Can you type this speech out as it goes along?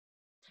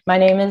My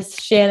name is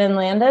Shannon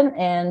Landin,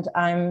 and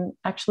I'm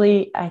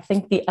actually, I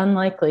think, the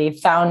unlikely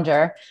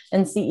founder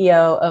and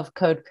CEO of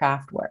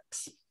Codecraft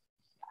Works.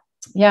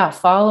 Yeah,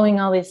 following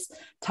all this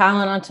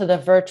talent onto the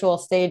virtual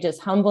stage is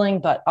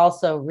humbling, but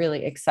also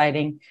really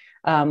exciting.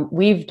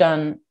 We've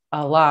done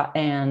a lot,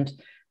 and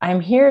I'm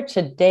here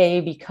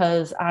today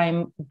because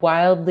I'm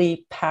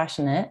wildly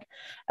passionate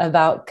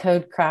about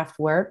Codecraft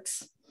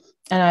Works,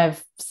 and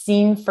I've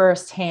seen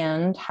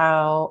firsthand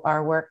how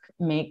our work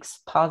makes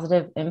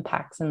positive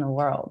impacts in the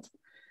world.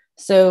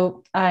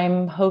 So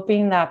I'm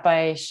hoping that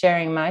by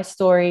sharing my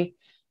story,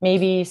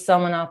 maybe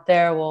someone out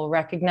there will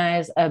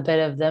recognize a bit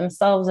of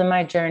themselves in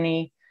my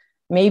journey,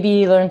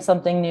 maybe learn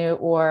something new,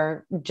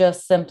 or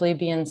just simply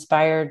be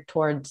inspired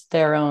towards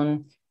their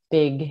own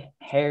big,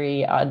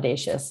 hairy,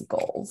 audacious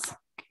goals.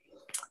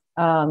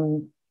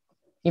 You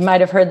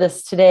might have heard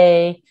this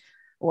today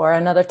or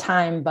another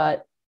time,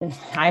 but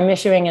I'm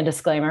issuing a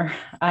disclaimer.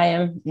 I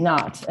am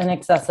not an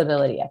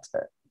accessibility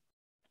expert.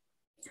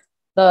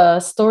 The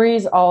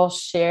stories I'll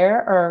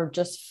share are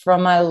just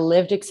from my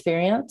lived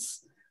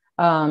experience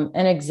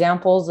and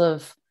examples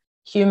of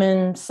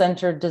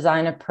human-centered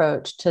design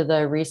approach to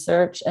the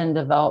research and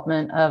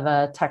development of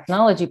a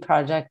technology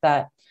project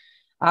that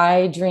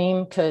I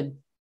dream could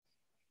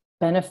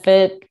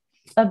benefit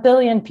 1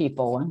 billion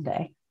people one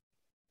day.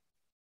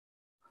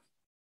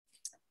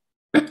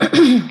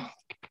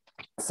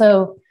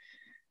 So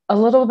a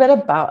little bit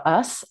about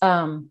us.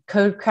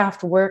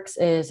 Codecraft Works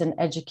is an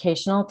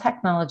educational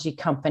technology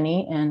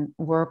company, and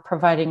we're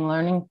providing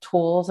learning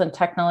tools and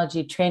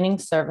technology training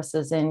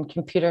services in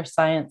computer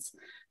science,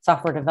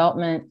 software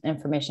development,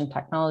 information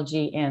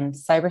technology, and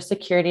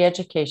cybersecurity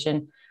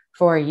education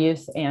for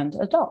youth and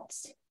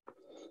adults.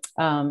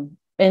 In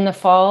the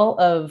fall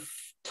of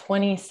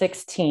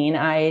 2016,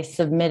 I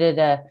submitted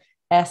a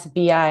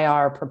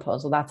SBIR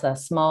proposal. That's a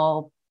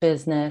Small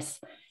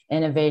Business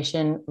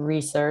Innovation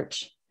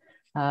Research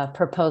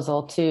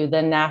proposal to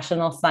the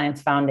National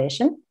Science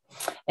Foundation.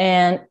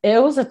 And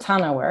it was a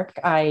ton of work.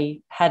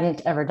 I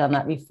hadn't ever done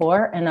that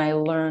before, and I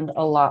learned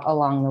a lot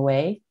along the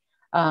way.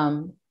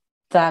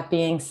 That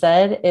being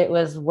said, it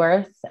was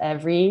worth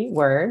every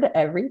word,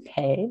 every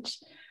page,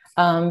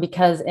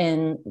 because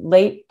in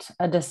late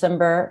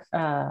December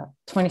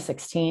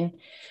 2016,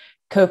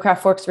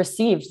 Codecraft Works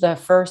received the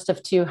first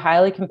of 2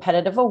 highly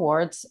competitive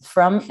awards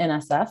from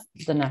NSF,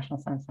 the National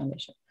Science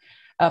Foundation,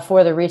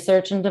 for the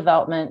research and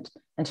development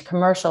and to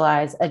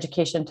commercialize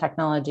education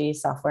technology,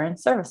 software, and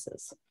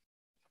services.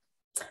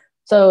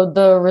 So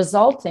the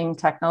resulting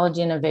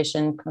technology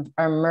innovation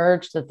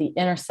emerged at the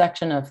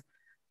intersection of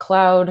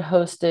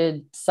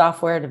cloud-hosted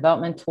software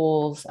development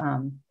tools,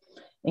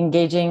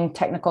 engaging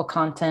technical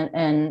content,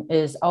 and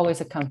is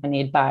always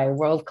accompanied by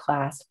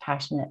world-class,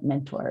 passionate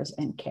mentors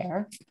and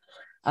care.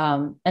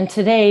 And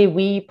today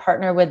we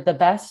partner with the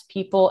best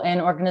people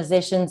and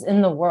organizations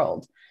in the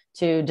world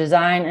to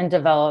design and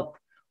develop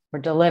or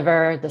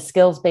deliver the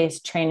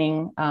skills-based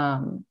training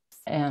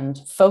and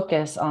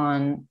focus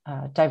on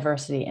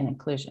diversity and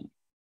inclusion.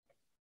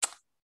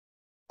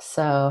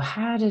 So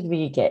how did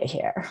we get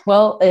here?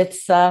 Well,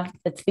 it's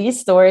these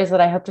stories that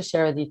I hope to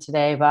share with you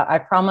today, but I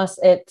promise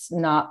it's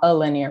not a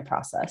linear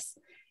process.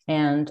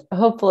 And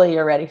hopefully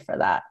you're ready for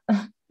that.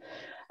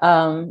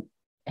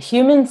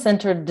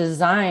 Human-centered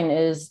design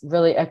is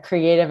really a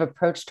creative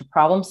approach to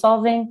problem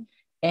solving,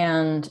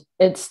 and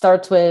it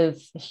starts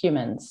with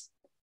humans,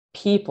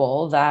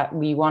 people that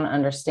we want to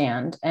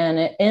understand, and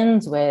it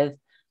ends with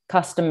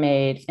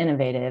custom-made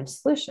innovative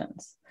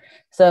solutions.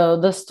 So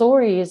the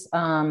stories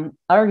are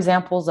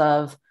examples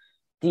of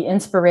the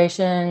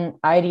inspiration,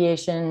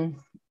 ideation,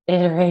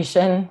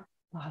 iteration,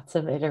 lots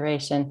of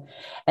iteration,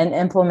 and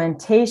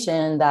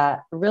implementation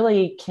that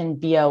really can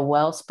be a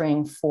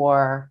wellspring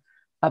for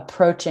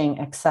approaching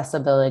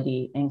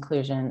accessibility,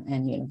 inclusion,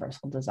 and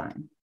universal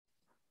design.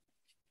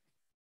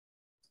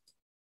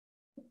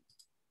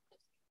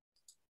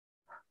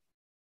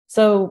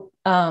 So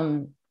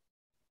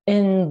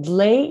in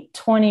late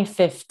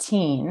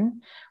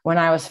 2015, when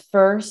I was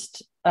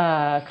first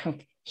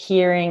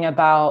hearing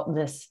about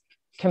this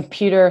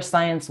computer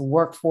science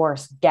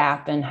workforce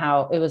gap and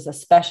how it was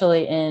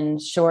especially in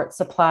short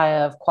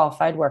supply of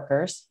qualified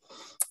workers,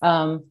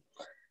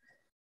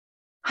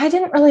 I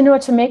didn't really know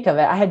what to make of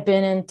it. I had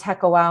been in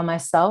tech a while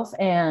myself,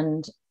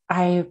 and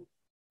I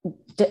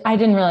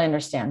didn't really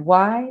understand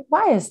why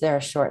is there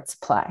a short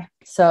supply.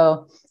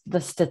 So the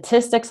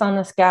statistics on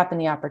this gap and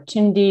the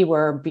opportunity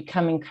were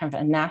becoming kind of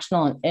a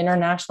national and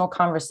international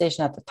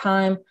conversation at the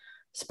time.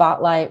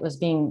 Spotlight was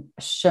being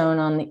shown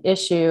on the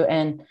issue.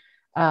 And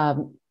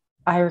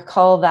I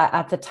recall that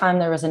at the time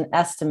there was an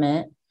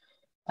estimate.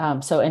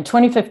 So in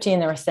 2015,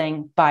 they were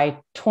saying by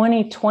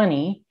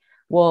 2020,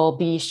 we'll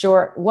be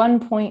short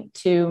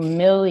 1.2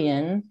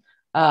 million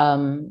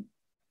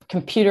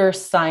computer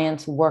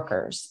science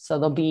workers. So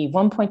there'll be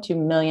 1.2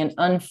 million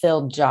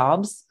unfilled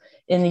jobs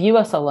in the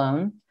US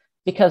alone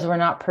because we're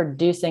not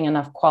producing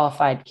enough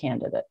qualified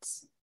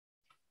candidates.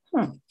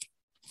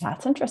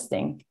 That's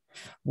interesting.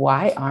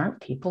 Why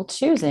aren't people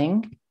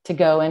choosing to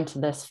go into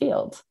this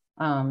field?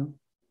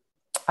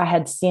 I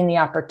had seen the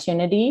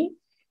opportunity.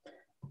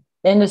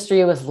 The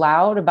industry was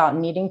loud about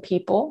needing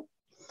people.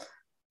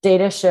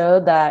 Data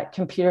showed that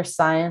computer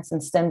science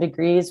and STEM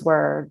degrees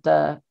were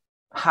the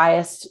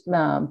highest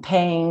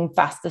paying,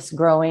 fastest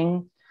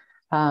growing.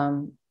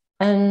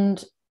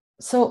 And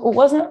so it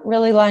wasn't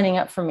really lining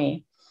up for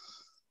me.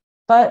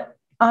 But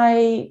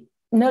I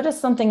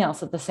noticed something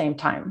else at the same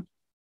time.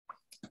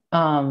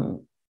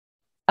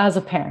 As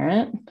a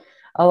parent,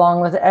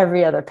 along with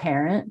every other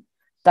parent,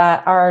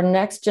 that our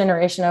next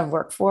generation of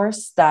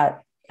workforce,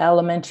 that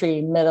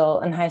elementary,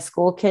 middle, and high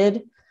school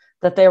kid,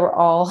 that they were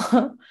all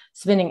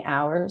spending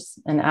hours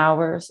and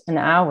hours and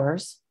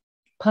hours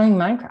playing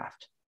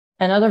Minecraft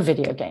and other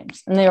video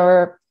games. And they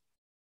were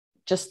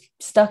just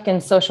stuck in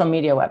social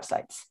media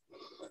websites.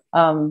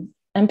 And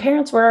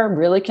parents were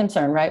really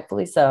concerned,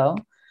 rightfully so,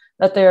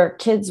 that their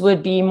kids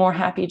would be more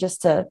happy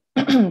just to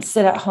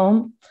sit at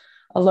home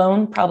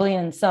alone, probably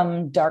in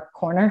some dark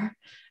corner,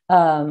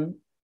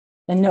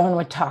 and no one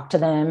would talk to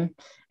them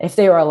if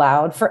they were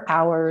allowed for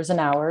hours and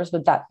hours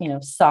with that,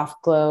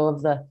 soft glow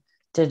of the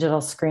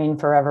digital screen,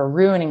 forever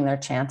ruining their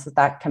chance at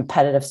that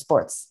competitive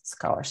sports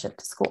scholarship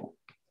to school.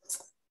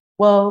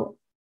 Well,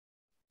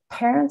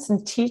 parents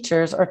and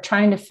teachers are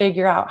trying to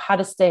figure out how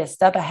to stay a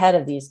step ahead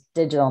of these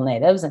digital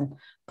natives and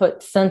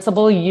put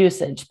sensible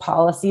usage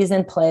policies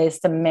in place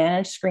to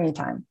manage screen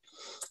time.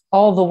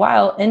 All the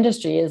while,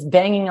 industry is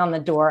banging on the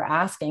door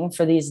asking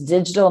for these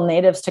digital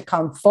natives to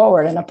come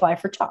forward and apply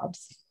for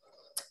jobs.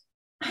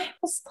 I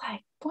was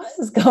like, what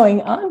is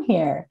going on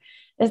here?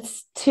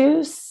 It's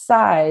two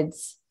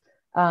sides.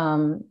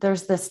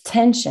 There's this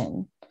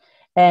tension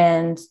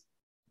and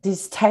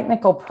these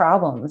technical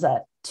problems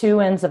at two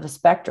ends of a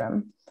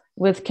spectrum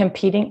with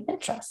competing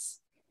interests.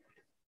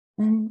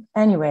 And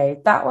anyway,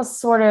 that was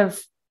sort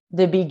of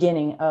the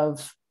beginning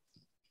of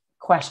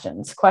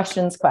questions.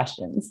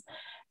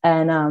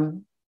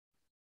 And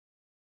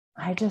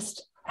I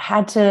just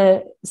had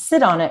to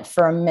sit on it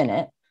for a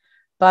minute,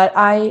 but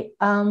I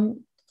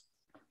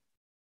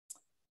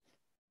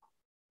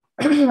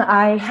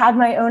had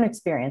my own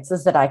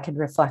experiences that I could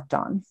reflect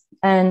on.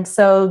 And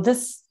so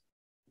this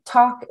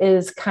talk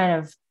is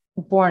kind of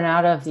born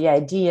out of the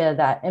idea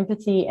that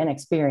empathy and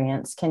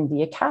experience can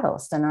be a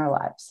catalyst in our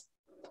lives.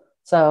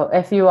 So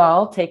if you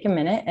all take a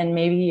minute, and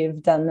maybe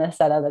you've done this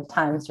at other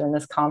times during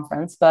this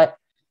conference, but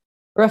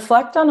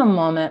reflect on a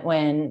moment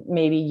when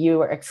maybe you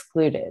were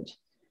excluded,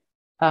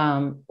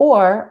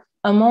 or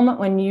a moment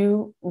when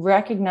you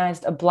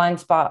recognized a blind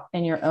spot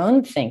in your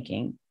own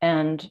thinking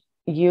and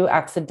you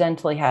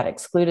accidentally had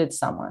excluded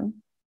someone.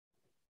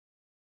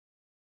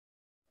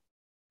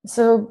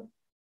 So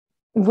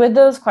with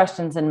those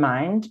questions in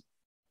mind,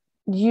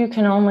 you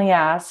can only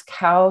ask,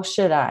 how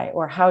should I,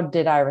 or how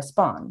did I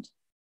respond?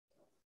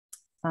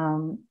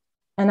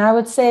 And I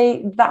would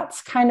say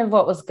that's kind of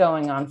what was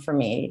going on for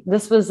me.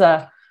 This was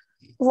a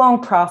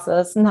long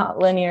process, not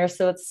linear,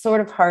 so it's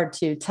sort of hard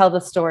to tell the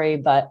story,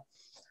 but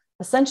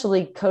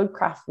essentially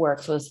Codecraft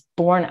Works was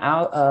born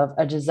out of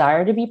a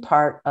desire to be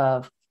part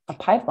of a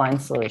pipeline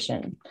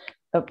solution,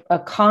 a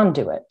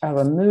conduit, a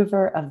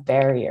remover of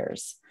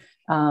barriers,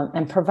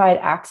 and provide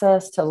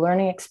access to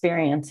learning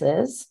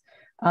experiences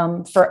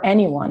for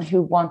anyone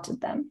who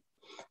wanted them.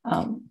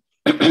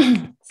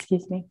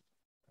 Excuse me.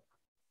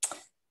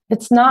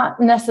 It's not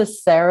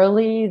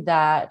necessarily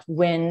that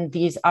when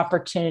these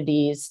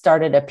opportunities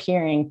started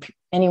appearing,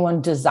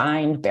 anyone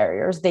designed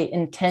barriers. They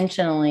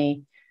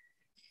intentionally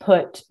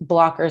put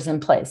blockers in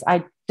place.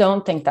 I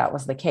don't think that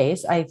was the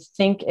case. I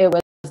think it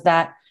was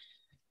that,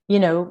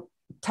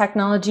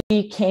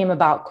 technology came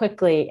about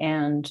quickly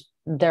and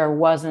there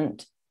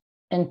wasn't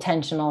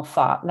intentional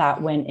thought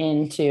that went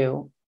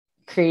into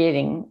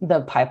creating the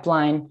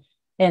pipeline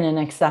in an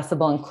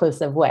accessible,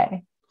 inclusive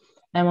way.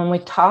 And when we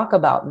talk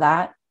about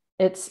that,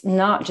 it's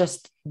not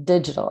just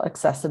digital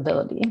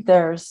accessibility.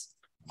 There's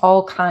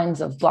all kinds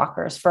of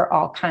blockers for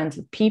all kinds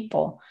of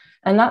people.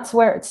 And that's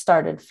where it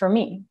started for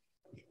me.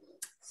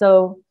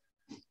 So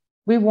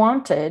we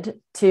wanted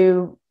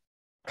to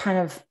kind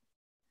of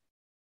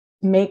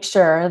make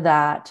sure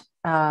that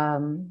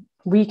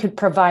we could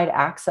provide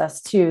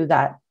access to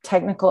that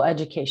technical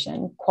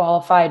education,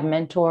 qualified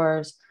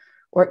mentors,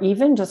 or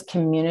even just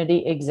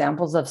community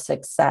examples of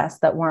success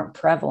that weren't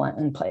prevalent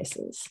in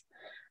places.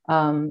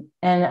 And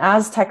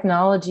as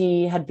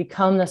technology had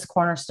become this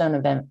cornerstone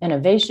of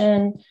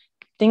innovation,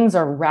 things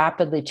are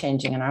rapidly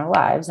changing in our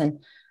lives. And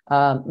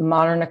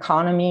modern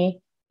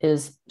economy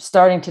is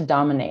starting to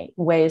dominate.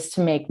 Ways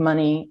to make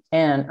money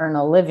and earn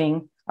a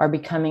living are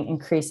becoming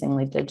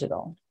increasingly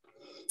digital.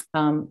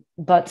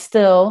 But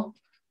still,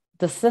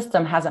 the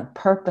system hasn't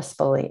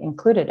purposefully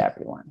included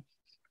everyone.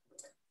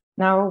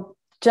 Now,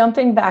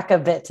 jumping back a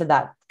bit to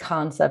that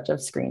concept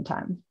of screen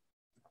time.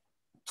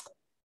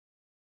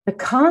 The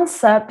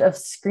concept of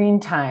screen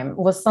time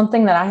was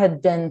something that I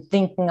had been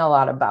thinking a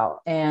lot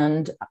about.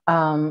 And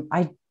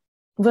I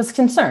was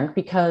concerned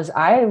because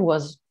I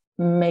was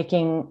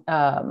making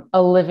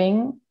a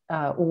living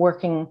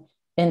working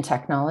in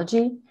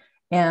technology.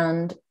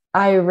 And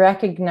I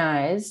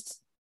recognized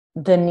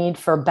the need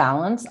for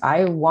balance.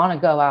 I want to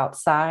go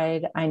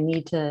outside. I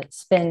need to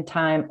spend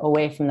time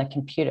away from the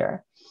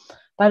computer.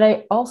 But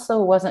I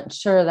also wasn't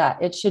sure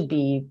that it should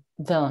be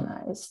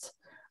villainized.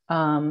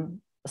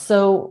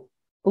 So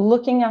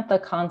looking at the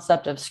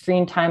concept of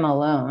screen time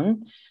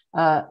alone,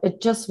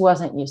 it just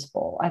wasn't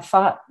useful. I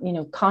thought,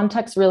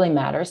 context really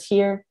matters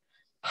here.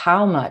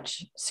 How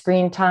much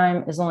screen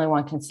time is only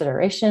one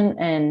consideration.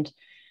 And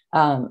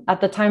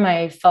at the time,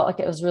 I felt like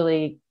it was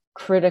really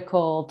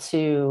critical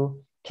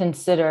to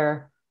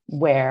consider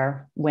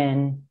where,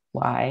 when,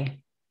 why,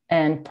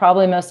 and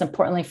probably most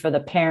importantly for the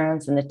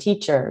parents and the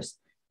teachers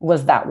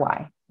was that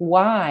why.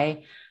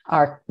 Why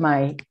are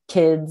my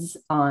kids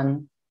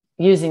on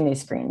using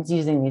these screens,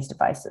 using these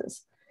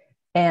devices?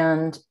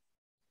 And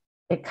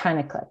it kind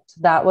of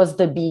clicked. That was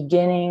the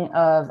beginning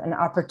of an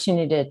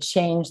opportunity to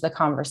change the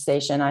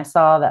conversation I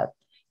saw that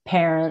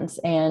parents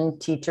and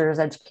teachers,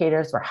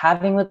 educators were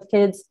having with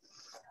kids,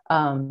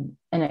 and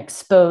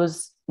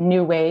expose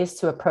new ways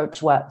to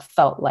approach what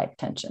felt like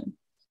tension.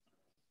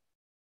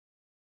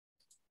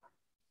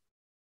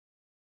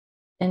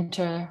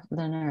 Enter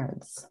the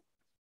nerds.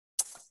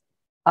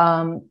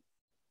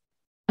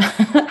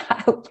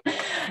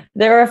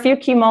 There are a few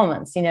key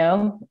moments,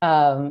 that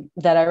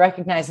I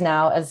recognize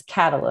now as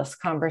catalyst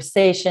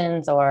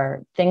conversations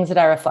or things that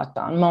I reflect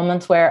on,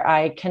 moments where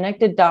I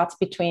connected dots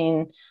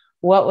between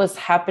what was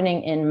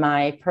happening in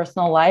my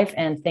personal life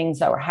and things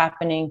that were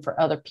happening for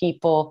other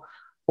people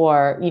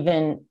or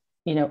even,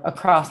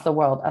 across the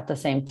world at the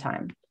same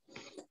time.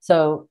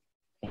 So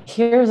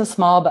here's a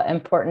small but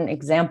important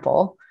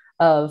example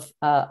of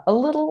a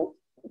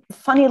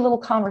funny little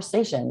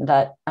conversation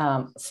that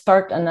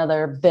sparked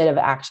another bit of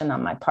action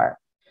on my part.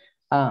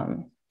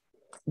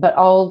 But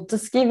I'll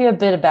just give you a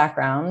bit of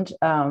background.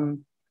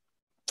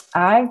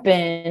 I've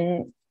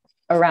been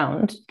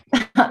around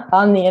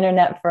on the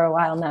internet for a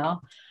while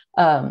now.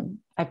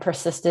 I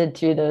persisted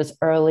through those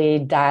early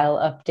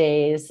dial-up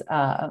days,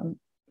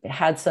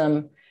 had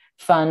some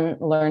fun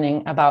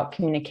learning about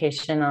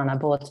communication on a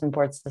bulletin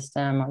board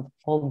system or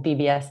old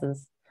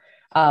BBSs.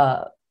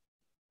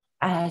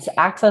 As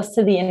access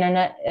to the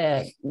internet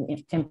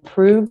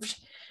improved,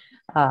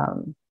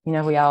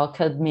 we all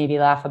could maybe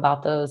laugh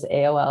about those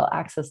AOL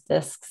access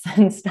disks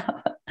and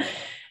stuff.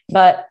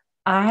 But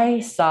I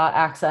saw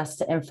access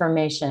to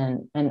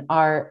information and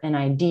art and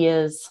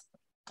ideas,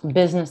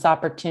 business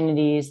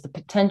opportunities, the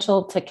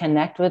potential to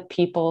connect with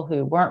people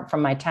who weren't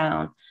from my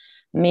town,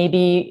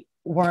 maybe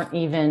weren't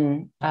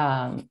even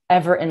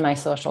ever in my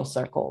social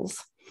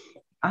circles.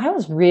 I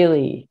was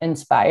really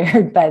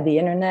inspired by the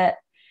internet,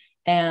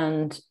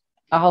 and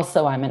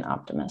also I'm an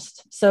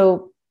optimist.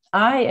 So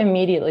I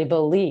immediately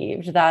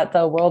believed that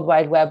the World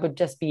Wide Web would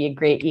just be a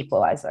great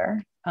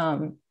equalizer.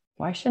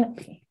 Why shouldn't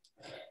it be?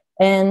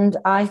 And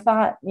I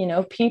thought,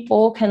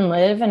 people can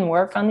live and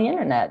work on the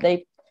internet.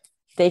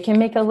 They can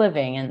make a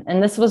living.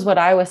 And this was what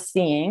I was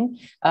seeing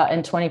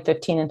in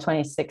 2015 and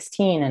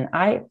 2016. And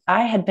I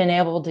had been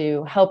able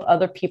to help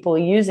other people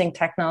using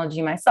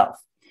technology myself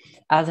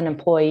as an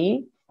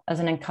employee, as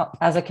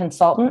a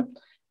consultant,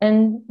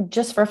 and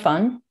just for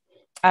fun.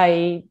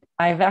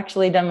 I've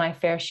actually done my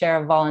fair share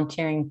of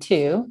volunteering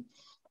too.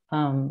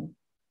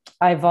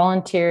 I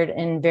volunteered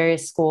in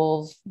various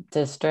schools,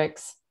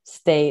 districts,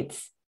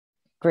 states,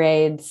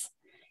 grades,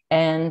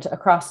 and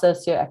across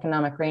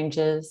socioeconomic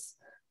ranges.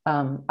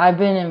 I've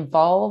been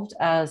involved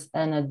as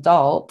an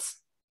adult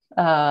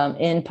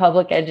in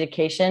public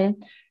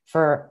education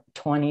for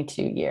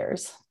 22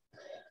 years.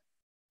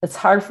 It's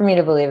hard for me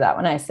to believe that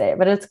when I say it,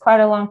 but it's quite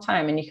a long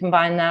time. And you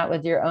combine that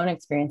with your own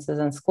experiences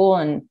in school,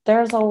 and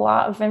there's a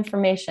lot of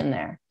information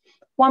there.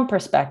 One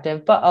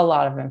perspective, but a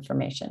lot of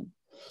information.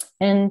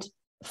 And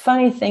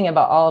funny thing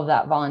about all of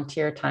that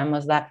volunteer time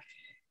was that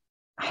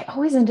I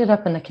always ended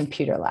up in the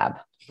computer lab.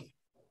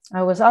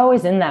 I was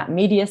always in that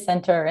media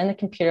center in the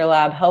computer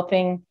lab,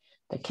 helping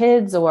the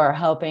kids or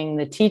helping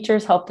the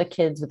teachers help the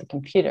kids with the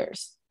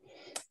computers.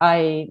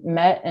 I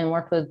met and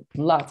worked with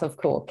lots of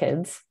cool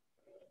kids.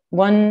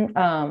 One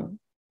time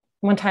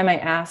I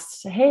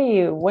asked,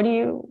 "Hey, what do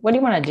you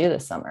want to do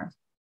this summer?"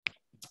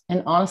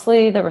 And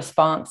honestly, the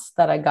response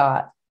that I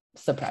got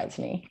surprised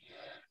me.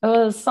 It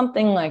was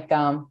something like,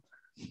 "Well,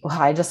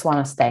 I just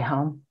want to stay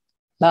home,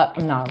 but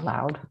I'm not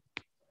allowed."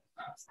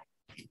 I was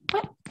like,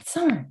 "What?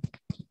 Summer?"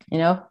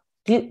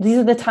 These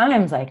are the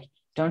times, like,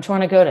 don't you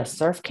want to go to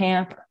surf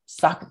camp or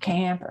soccer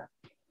camp or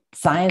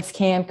science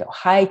camp, go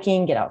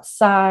hiking, get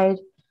outside?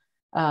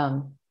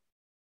 And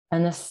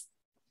this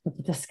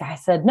guy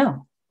said,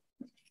 nope,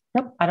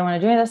 I don't want to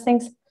do any of those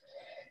things.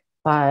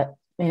 But,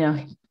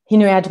 he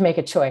knew I had to make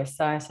a choice.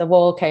 So I said,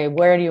 well, okay,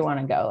 where do you want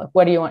to go? Like,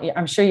 what do you want?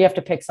 I'm sure you have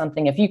to pick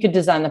something. If you could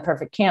design the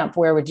perfect camp,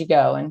 where would you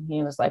go? And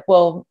he was like,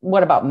 well,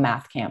 what about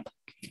math camp?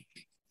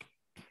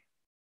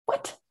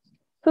 What?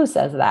 Who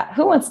says that?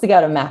 Who wants to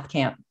go to math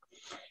camp?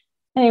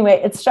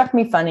 Anyway, it struck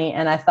me funny.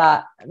 And I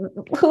thought,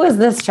 who is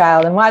this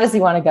child? And why does he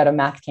want to go to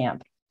math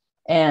camp?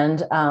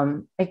 And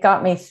it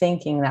got me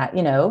thinking that,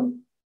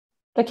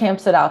 the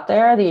camps that are out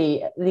there,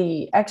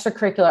 the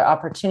extracurricular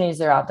opportunities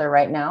that are out there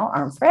right now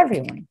aren't for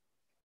everyone.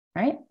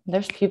 right?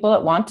 There's people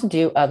that want to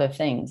do other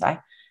things. I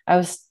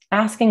was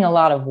asking a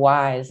lot of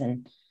whys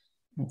and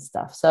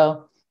stuff.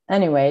 So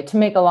anyway, to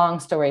make a long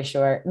story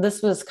short,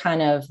 this was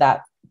kind of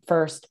that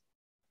first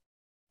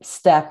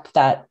step,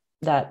 that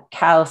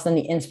catalyst and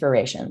the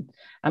inspiration.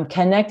 I'm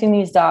connecting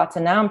these dots,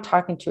 and now I'm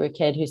talking to a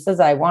kid who says,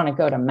 I want to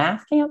go to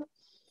math camp.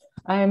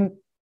 I'm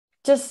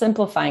just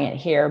simplifying it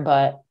here,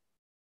 but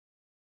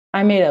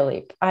I made a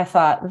leap. I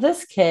thought,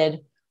 this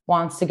kid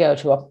wants to go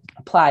to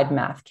applied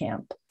math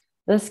camp.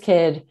 This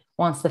kid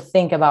wants to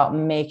think about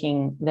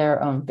making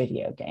their own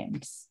video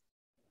games.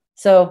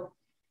 So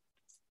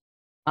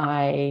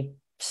I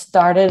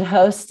started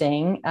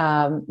hosting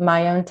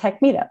my own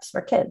tech meetups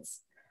for kids.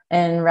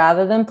 And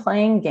rather than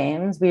playing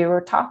games, we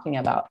were talking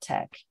about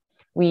tech.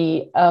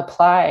 We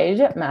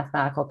applied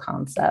mathematical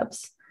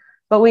concepts,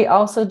 but we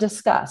also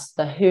discussed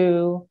the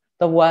who,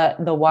 the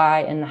what, the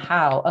why, and the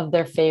how of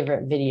their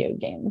favorite video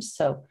games.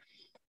 So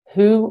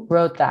who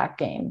wrote that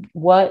game?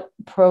 What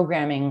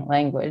programming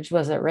language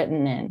was it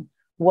written in?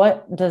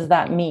 What does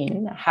that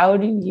mean? How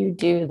do you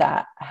do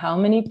that? How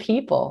many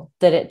people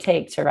did it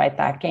take to write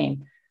that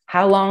game?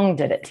 How long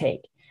did it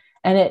take?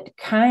 And it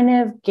kind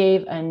of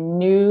gave a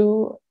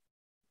new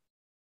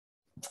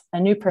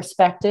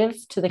perspective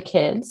to the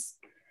kids,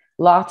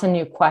 lots of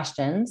new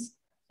questions,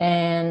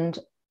 and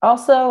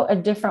also a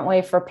different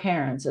way for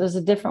parents. It was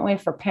a different way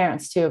for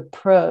parents to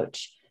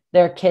approach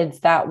their kids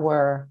that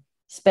were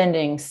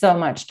spending so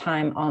much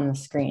time on the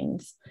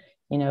screens.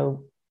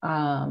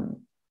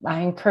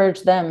 I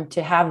encourage them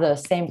to have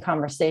those same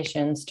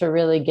conversations, to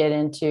really get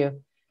into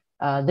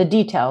the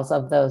details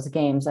of those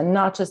games and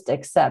not just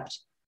accept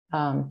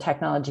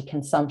technology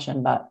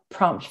consumption, but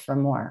prompt for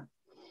more.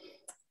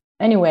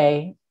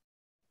 Anyway,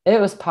 it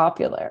was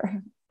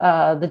popular.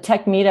 The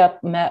tech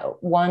meetup met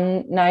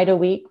one night a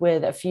week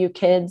with a few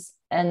kids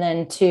and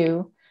then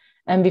two.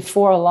 And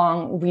before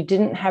long, we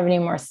didn't have any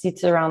more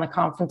seats around the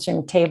conference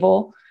room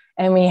table,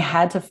 and we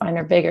had to find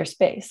a bigger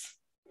space.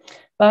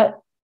 But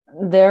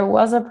there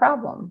was a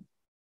problem.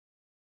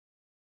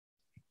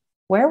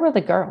 Where were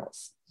the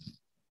girls?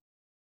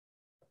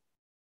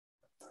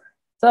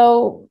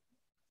 So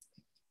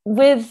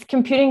with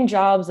computing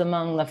jobs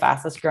among the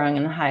fastest growing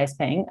and the highest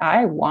paying,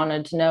 I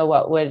wanted to know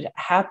what would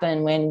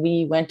happen when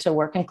we went to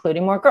work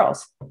including more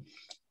girls.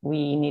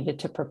 We needed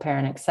to prepare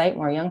and excite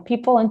more young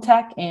people in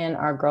tech, and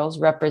our girls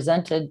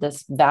represented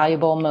this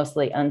valuable,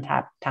 mostly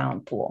untapped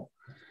talent pool.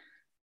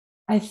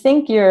 I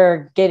think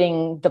you're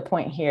getting the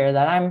point here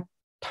that I'm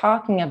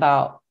talking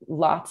about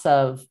lots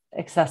of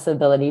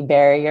accessibility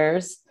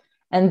barriers,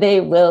 and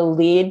they will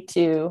lead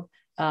to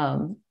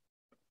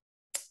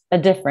a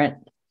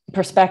different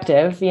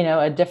perspective,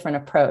 a different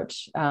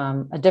approach,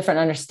 a different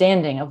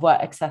understanding of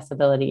what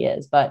accessibility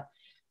is. But,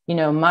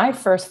 my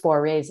first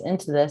forays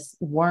into this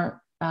weren't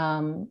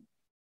in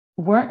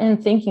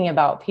thinking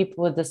about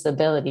people with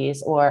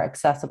disabilities or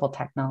accessible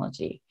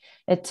technology.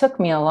 It took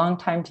me a long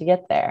time to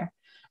get there.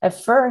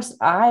 At first,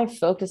 I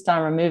focused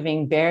on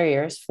removing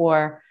barriers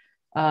for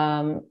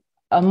a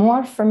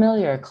more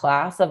familiar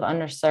class of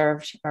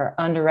underserved or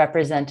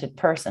underrepresented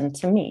person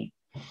to me.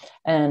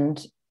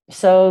 And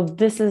so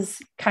this is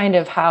kind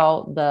of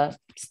how the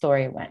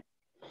story went.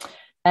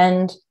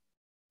 And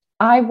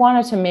I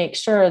wanted to make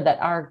sure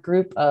that our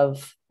group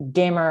of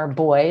gamer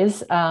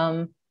boys,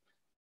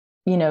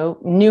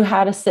 knew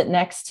how to sit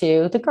next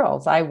to the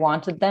girls. I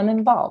wanted them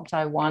involved.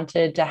 I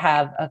wanted to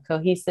have a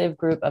cohesive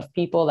group of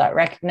people that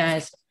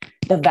recognized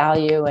the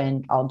value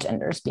in all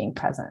genders being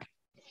present.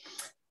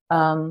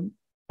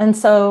 And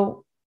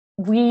so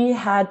we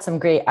had some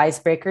great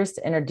icebreakers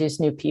to introduce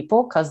new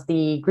people because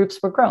the groups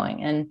were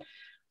growing. And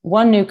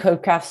one new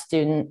Codecraft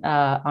student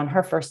on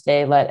her first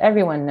day let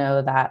everyone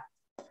know that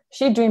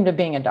she dreamed of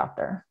being a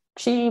doctor.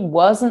 She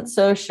wasn't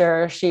so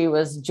sure she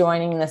was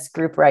joining this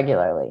group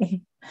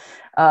regularly.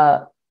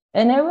 And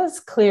it was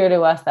clear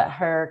to us that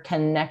her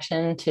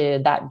connection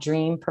to that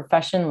dream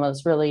profession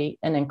was really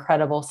an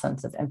incredible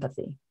sense of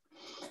empathy.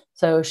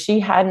 So she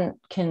hadn't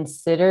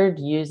considered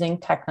using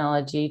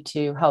technology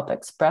to help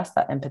express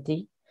that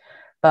empathy,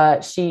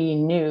 but she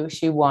knew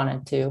she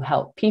wanted to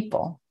help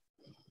people.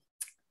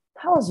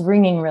 That was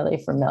ringing really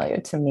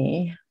familiar to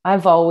me.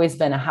 I've always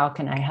been a how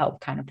can I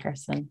help kind of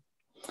person.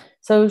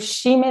 So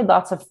she made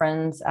lots of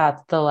friends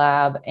at the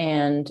lab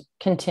and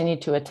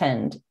continued to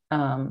attend.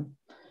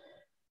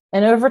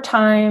 And over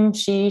time,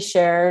 she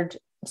shared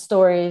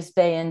stories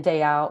day in,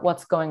 day out,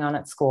 what's going on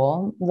at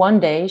school. One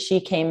day, she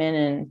came in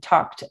and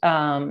talked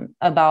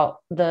about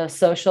the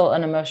social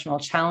and emotional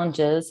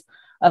challenges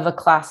of a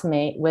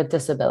classmate with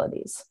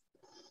disabilities.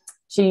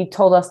 She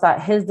told us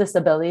that his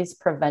disabilities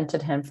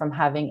prevented him from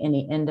having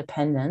any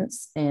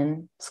independence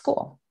in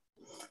school.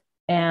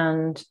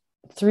 And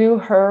through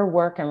her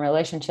work and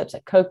relationships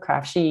at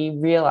Codecraft, she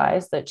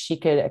realized that she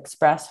could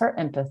express her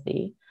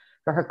empathy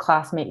for her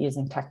classmate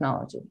using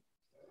technology.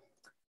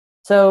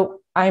 So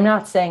I'm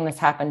not saying this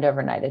happened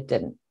overnight, it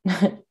didn't,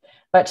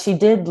 but she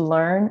did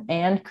learn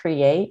and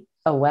create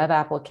a web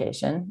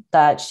application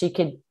that she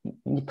could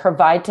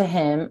provide to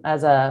him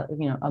as a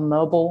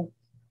mobile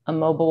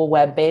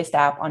web-based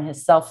app on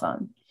his cell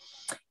phone.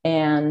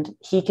 And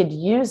he could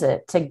use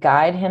it to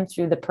guide him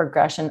through the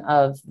progression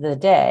of the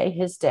day,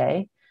 his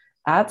day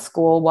at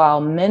school,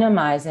 while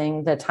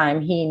minimizing the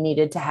time he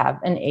needed to have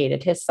an aide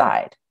at his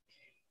side.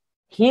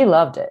 He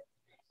loved it.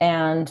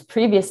 And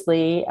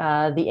previously,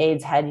 the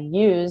aides had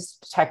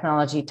used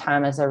technology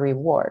time as a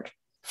reward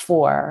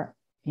for,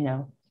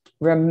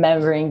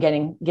 remembering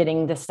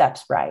getting the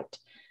steps right.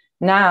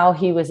 Now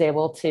he was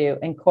able to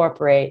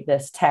incorporate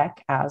this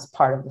tech as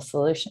part of the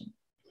solution.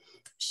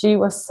 She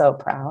was so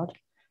proud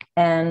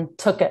and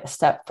took it a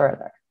step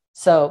further.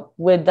 So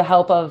with the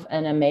help of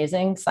an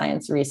amazing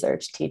science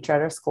research teacher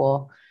at her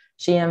school,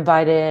 she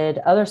invited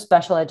other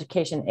special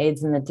education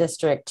aides in the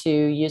district to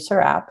use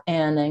her app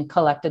and then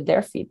collected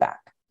their feedback.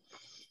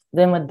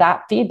 Then with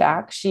that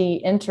feedback,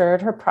 she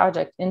entered her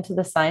project into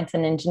the Science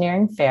and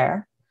Engineering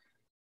Fair.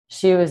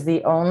 She was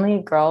the only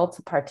girl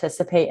to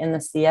participate in the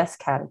CS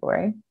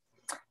category,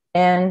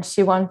 and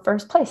she won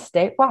first place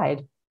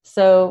statewide.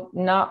 So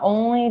not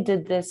only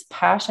did this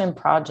passion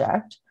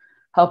project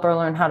help her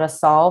learn how to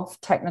solve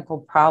technical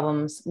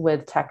problems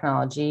with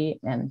technology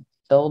and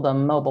build a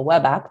mobile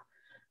web app,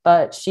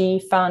 but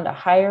she found a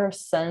higher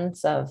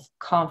sense of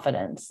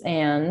confidence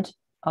and,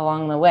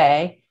 along the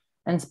way,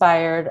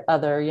 inspired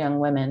other young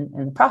women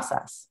in the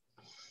process.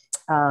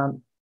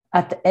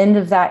 At the end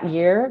of that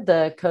year,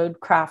 the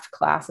Codecraft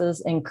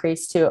classes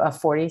increased to a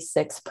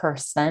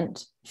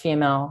 46%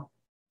 female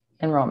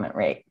enrollment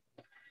rate.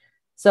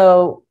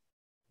 So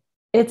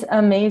it's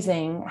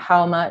amazing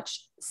how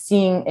much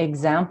seeing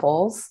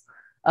examples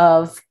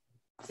of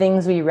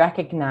things we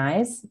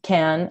recognize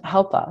can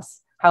help us,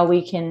 how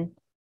we can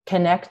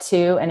connect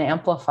to and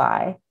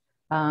amplify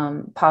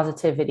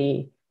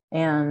positivity,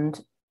 and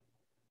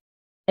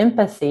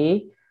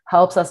empathy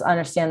helps us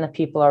understand the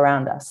people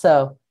around us.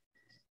 So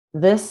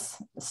this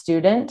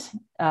student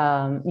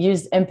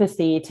used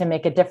empathy to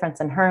make a difference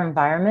in her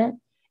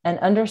environment, and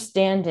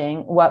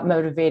understanding what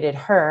motivated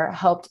her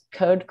helped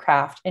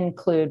Codecraft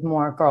include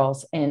more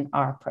girls in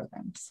our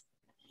programs.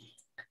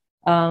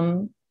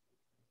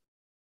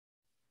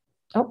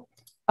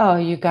 Oh,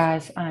 you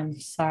guys, I'm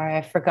sorry,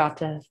 I forgot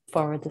to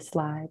forward the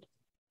slide.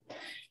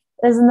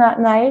 Isn't that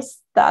nice?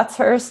 That's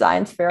her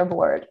science fair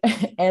board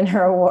and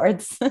her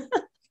awards.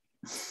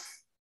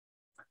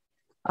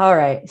 All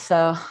right, so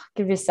I'll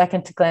give you a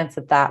second to glance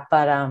at that,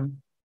 but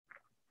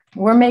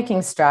we're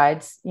making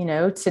strides.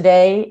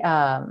 Today,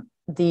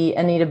 the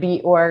Anita B.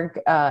 Org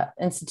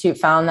Institute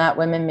found that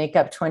women make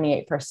up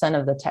 28%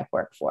 of the tech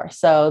workforce.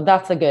 So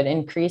that's a good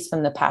increase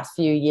from the past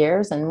few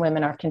years, and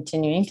women are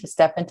continuing to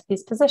step into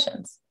these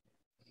positions.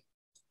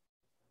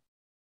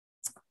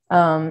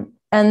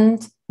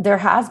 And there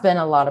has been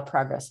a lot of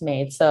progress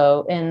made.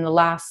 So in the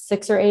last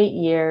 6 or 8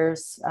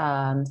 years,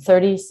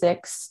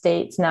 36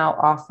 states now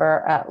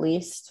offer at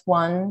least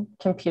one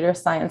computer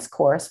science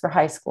course for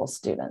high school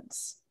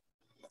students.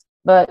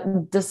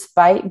 But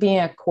despite being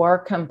a core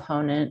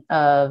component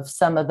of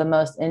some of the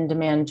most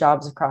in-demand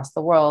jobs across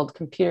the world,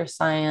 computer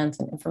science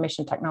and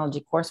information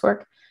technology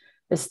coursework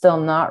is still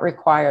not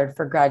required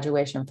for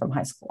graduation from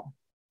high school.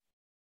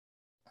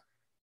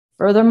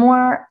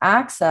 Furthermore,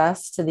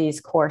 access to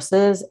these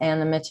courses and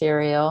the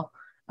material,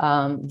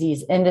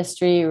 these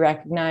industry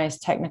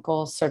recognized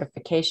technical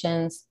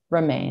certifications,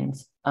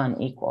 remains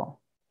unequal.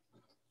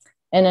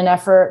 In an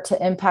effort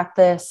to impact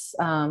this,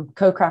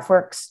 Codecraft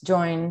Works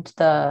joined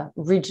the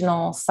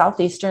Regional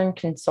Southeastern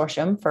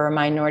Consortium for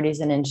Minorities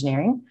in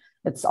Engineering.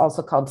 It's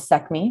also called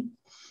SECME.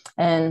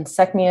 And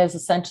SECME is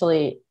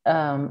essentially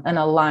an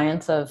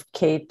alliance of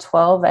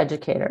K-12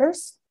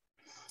 educators,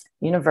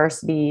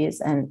 universities,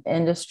 and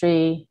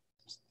industry,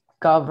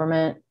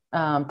 government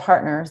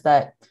partners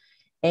that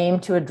aim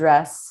to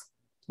address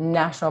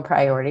national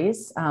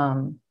priorities.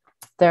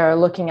 They're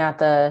looking at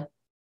the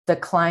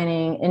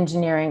declining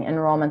engineering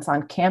enrollments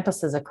on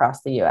campuses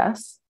across the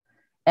US,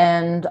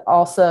 and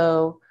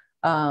also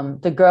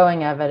the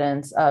growing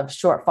evidence of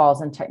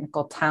shortfalls in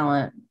technical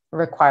talent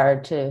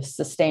required to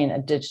sustain a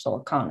digital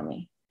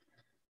economy.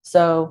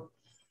 So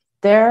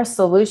their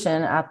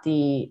solution at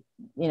the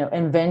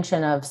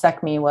invention of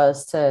SECME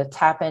was to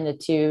tap into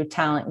two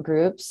talent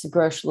groups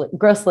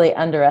grossly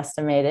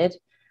underestimated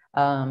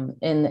in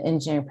the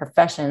engineering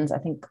professions, I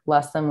think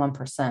less than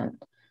 1%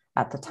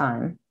 at the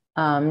time,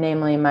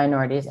 namely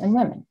minorities and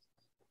women.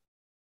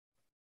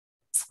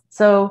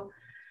 So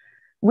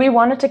we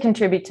wanted to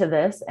contribute to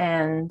this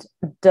and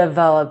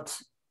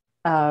developed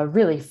a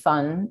really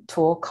fun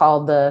tool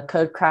called the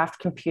Codecraft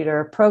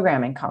Computer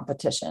Programming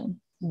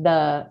Competition.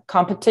 The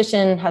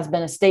competition has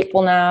been a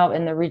staple now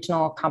in the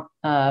regional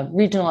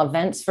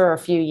events for a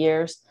few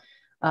years,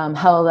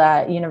 held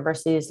at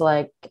universities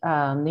like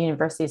the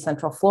University of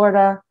Central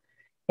Florida,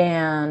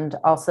 and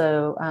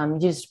also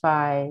used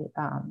by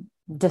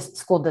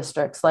school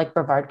districts like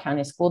Brevard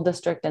County School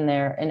District and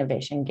their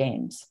innovation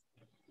games.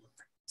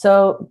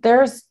 So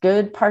there's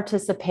good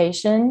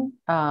participation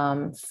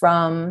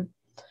from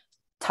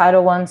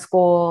Title I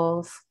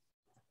schools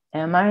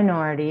and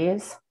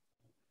minorities.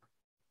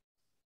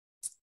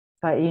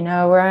 But you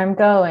know where I'm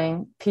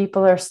going,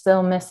 people are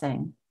still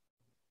missing.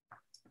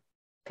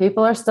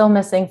 People are still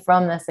missing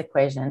from this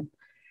equation,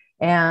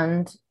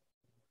 and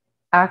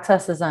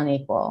access is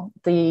unequal.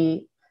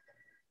 There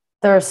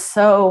are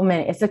so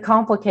many. It's a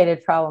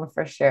complicated problem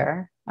for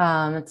sure.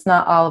 It's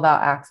not all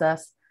about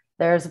access.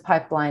 There's a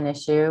pipeline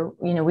issue.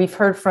 You know, we've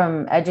heard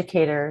from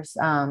educators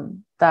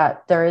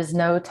that there is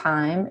no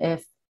time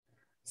if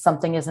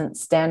something isn't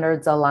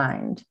standards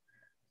aligned.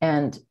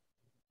 And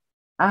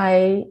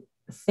I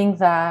think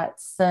that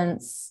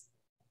since,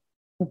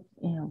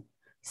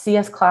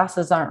 CS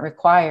classes aren't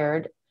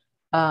required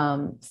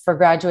for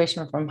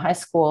graduation from high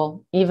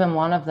school, even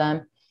one of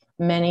them,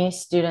 many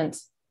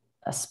students,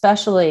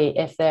 especially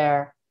if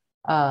they're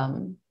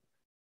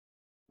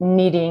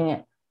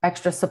needing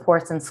extra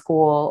supports in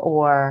school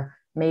or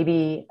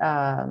maybe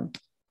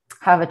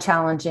have a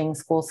challenging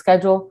school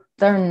schedule,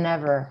 they're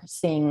never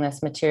seeing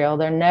this material.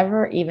 They're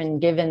never even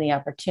given the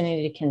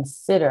opportunity to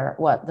consider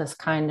what this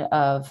kind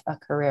of a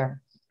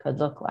career could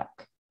look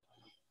like.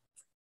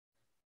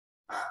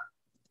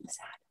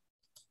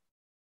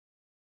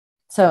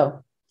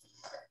 So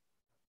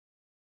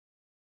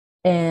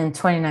in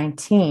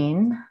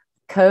 2019,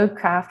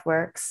 Codecraft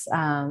Works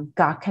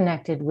got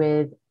connected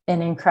with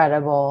an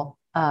incredible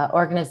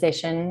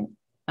organization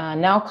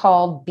now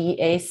called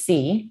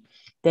BAC.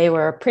 They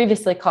were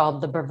previously called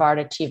the Brevard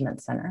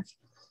Achievement Center.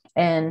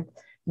 And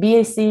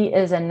BAC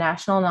is a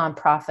national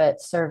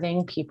nonprofit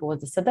serving people with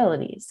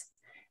disabilities.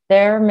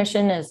 Their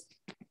mission is,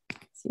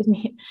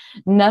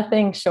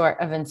 nothing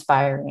short of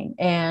inspiring,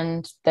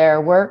 and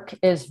their work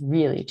is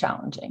really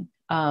challenging.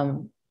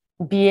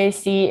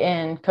 BAC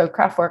and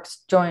Codecraft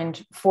Works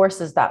joined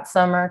forces that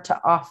summer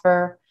to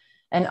offer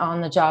an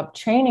on-the-job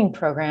training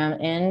program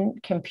in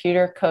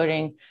computer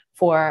coding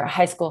for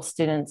high school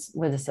students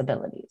with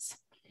disabilities.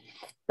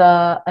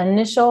 The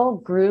initial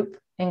group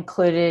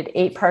included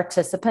 8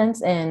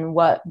 participants in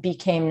what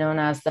became known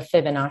as the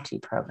Fibonacci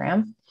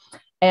program.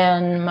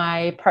 And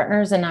my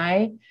partners and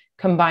I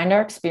combined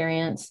our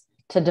experience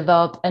to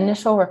develop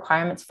initial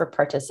requirements for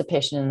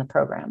participation in the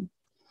program.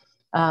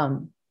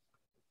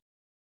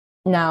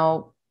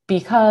 Now,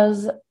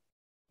 because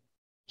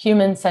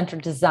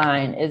human-centered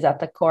design is at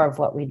the core of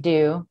what we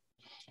do,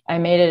 I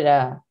made it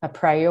a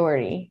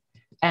priority,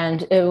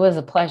 and it was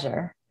a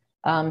pleasure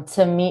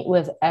to meet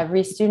with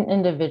every student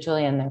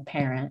individually and their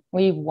parent.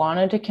 We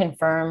wanted to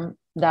confirm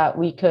that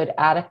we could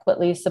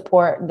adequately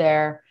support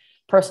their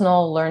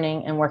personal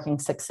learning and working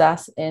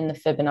success in the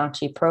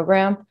Fibonacci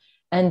program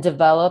and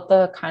develop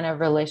the kind of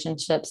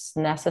relationships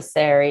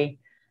necessary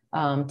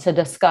to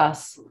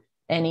discuss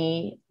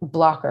any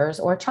blockers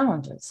or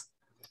challenges.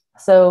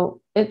 So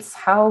it's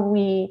how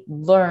we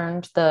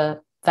learned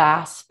the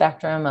vast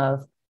spectrum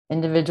of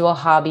individual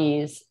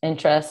hobbies,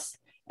 interests,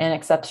 and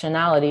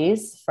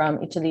exceptionalities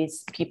from each of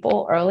these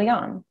people early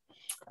on.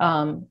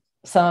 Some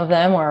of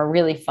them were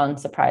really fun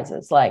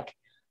surprises, like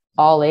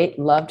all 8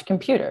 loved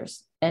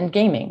computers and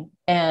gaming,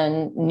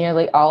 and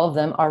nearly all of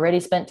them already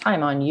spent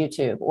time on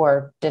YouTube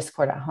or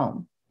Discord at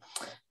home.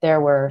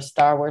 There were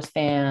Star Wars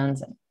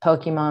fans, and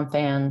Pokemon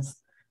fans.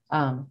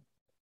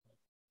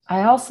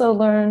 I also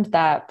learned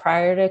that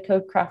prior to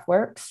Codecraft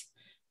Works,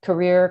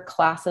 career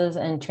classes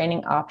and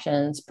training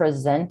options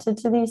presented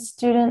to these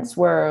students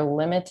were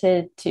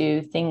limited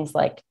to things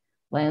like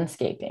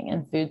landscaping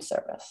and food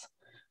service.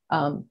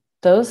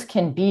 Those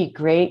can be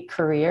great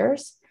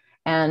careers,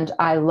 and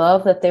I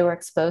love that they were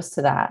exposed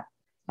to that.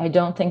 I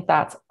don't think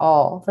that's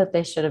all that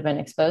they should have been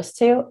exposed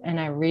to, and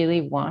I really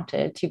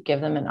wanted to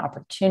give them an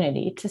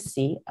opportunity to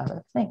see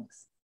other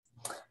things.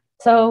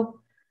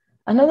 So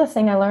another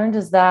thing I learned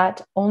is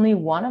that only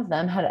one of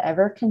them had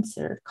ever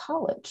considered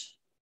college.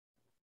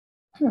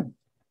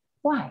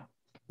 Why?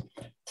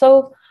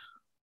 So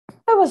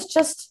that was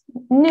just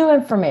new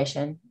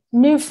information,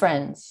 new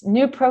friends,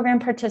 new program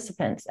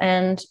participants.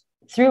 And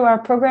through our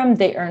program,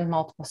 they earned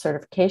multiple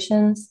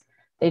certifications.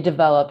 They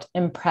developed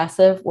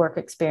impressive work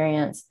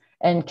experience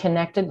and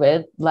connected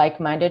with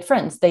like-minded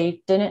friends.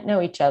 They didn't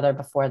know each other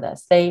before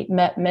this. They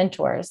met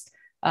mentors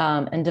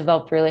and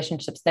developed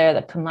relationships there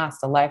that can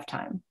last a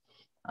lifetime.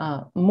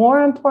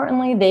 More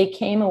importantly, they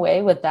came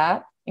away with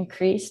that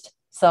increased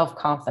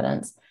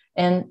self-confidence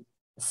and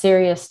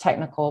serious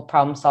technical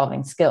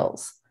problem-solving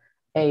skills,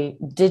 a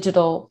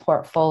digital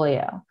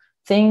portfolio,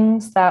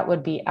 things that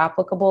would be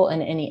applicable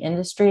in any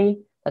industry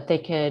that they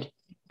could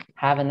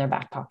have in their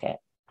back pocket.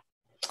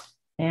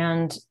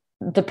 And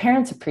the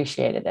parents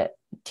appreciated it.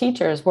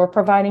 Teachers were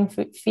providing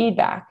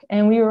feedback,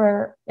 and we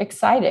were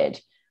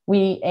excited.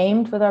 We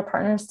aimed with our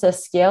partners to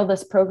scale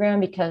this program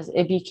because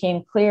it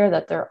became clear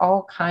that there are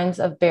all kinds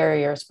of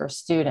barriers for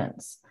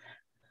students.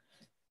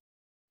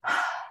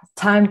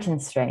 Time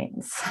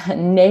constraints,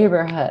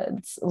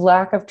 neighborhoods,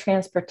 lack of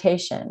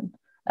transportation,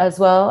 as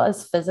well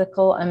as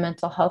physical and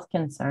mental health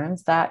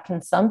concerns that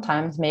can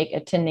sometimes make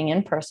attending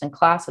in-person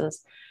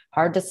classes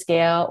hard to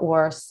scale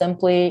or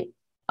simply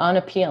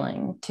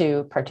unappealing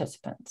to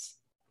participants.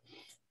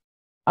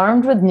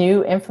 Armed with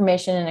new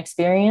information and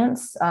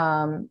experience,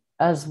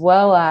 as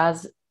well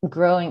as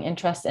growing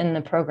interest in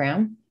the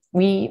program,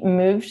 we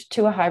moved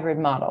to a hybrid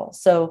model.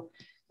 So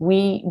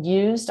we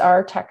used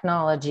our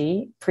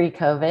technology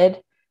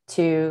pre-COVID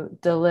to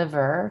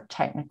deliver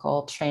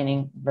technical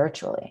training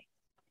virtually.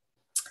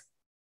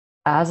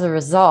 As a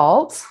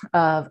result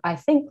of, I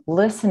think,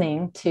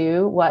 listening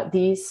to what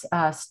these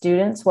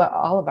students, what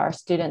all of our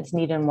students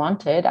needed and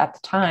wanted at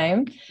the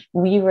time,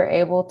 we were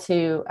able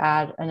to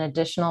add an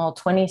additional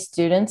 20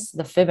 students to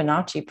the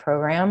Fibonacci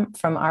program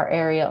from our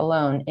area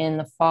alone in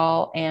the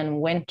fall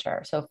and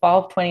winter. So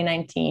fall of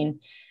 2019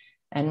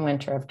 and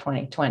winter of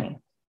 2020.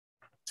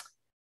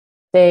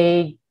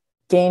 They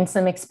gained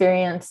some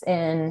experience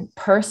in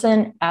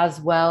person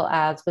as well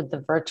as with the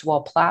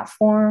virtual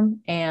platform,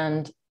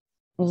 and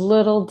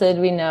little did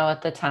we know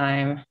at the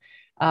time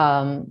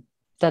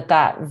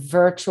that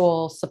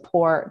virtual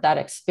support, that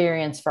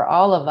experience for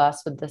all of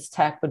us with this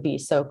tech would be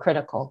so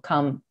critical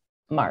come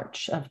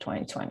March of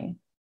 2020.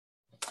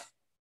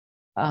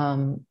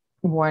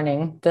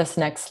 Warning, this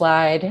next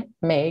slide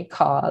may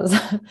cause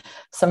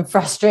some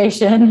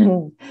frustration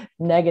and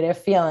negative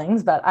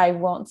feelings, but I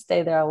won't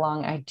stay there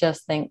long. I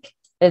just think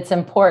it's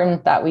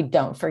important that we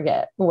don't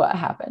forget what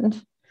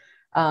happened.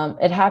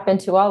 It happened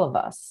to all of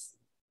us.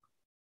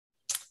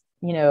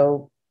 You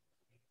know,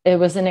 it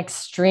was an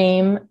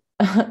extreme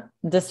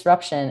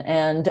disruption.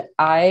 And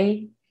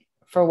I,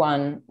 for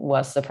one,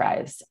 was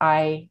surprised.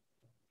 I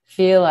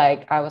feel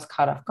like I was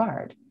caught off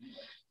guard.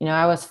 You know,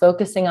 I was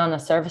focusing on the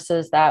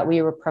services that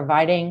we were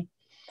providing.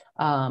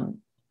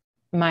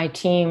 My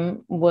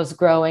team was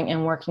growing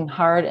and working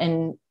hard,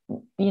 and,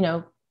 you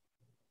know,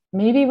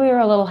 maybe we were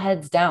a little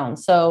heads down.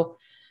 So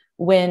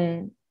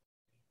when,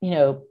 you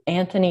know,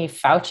 Anthony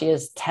Fauci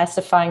is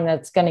testifying that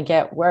it's going to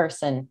get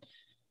worse, and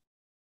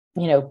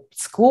you know,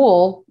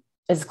 school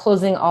is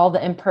closing all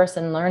the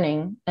in-person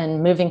learning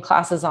and moving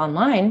classes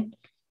online,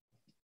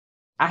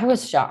 I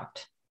was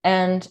shocked.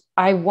 And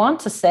I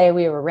want to say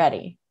we were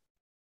ready.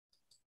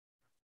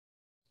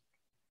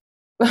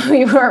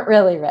 We weren't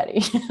really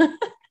ready.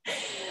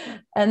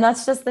 And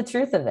that's just the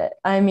truth of it.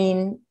 I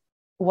mean,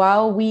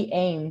 while we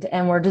aimed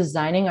and were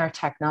designing our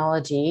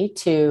technology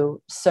to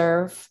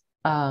serve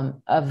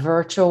a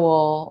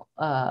virtual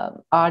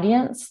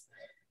audience,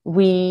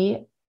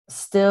 we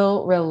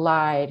still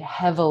relied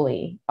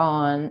heavily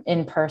on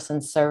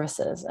in-person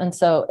services. And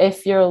so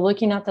if you're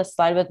looking at the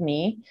slide with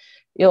me,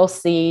 you'll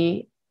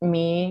see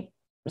me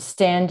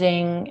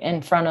standing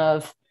in front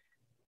of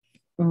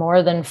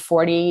more than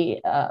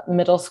 40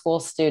 middle school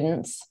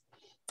students,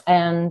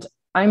 and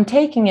I'm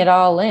taking it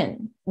all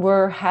in.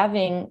 We're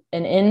having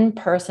an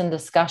in-person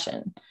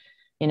discussion.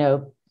 You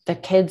know, the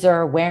kids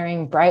are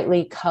wearing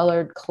brightly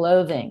colored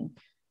clothing.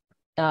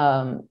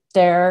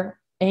 They're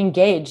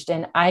engaged,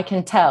 and I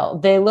can tell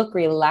they look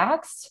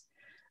relaxed,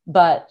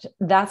 but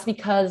that's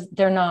because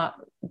they're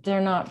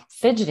not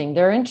fidgeting.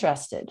 They're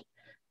interested.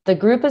 The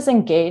group is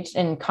engaged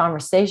in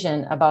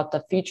conversation about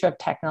the future of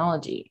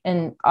technology,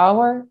 and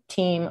our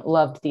team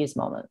loved these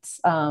moments.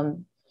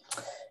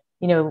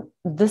 You know,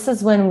 this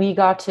is when we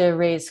got to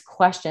raise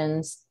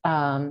questions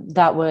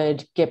that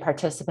would get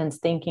participants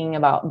thinking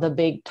about the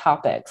big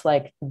topics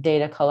like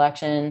data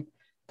collection,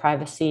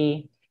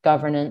 privacy,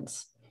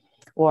 governance,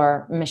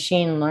 or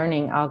machine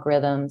learning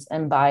algorithms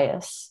and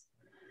bias.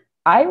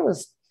 I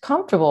was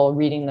comfortable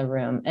reading the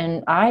room,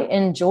 and I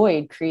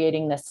enjoyed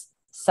creating this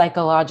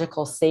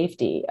psychological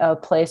safety, a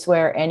place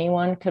where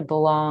anyone could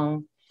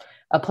belong,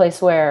 a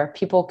place where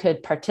people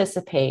could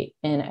participate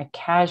in a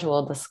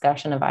casual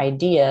discussion of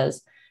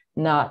ideas,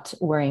 not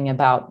worrying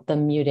about the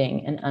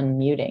muting and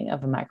unmuting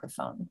of a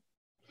microphone.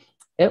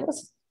 It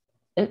was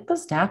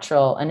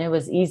natural and it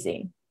was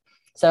easy.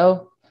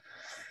 So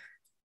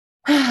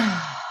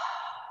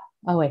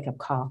a wake-up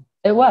call.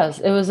 It was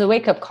a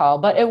wake-up call,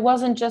 but it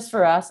wasn't just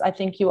for us. I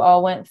think you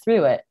all went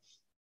through it.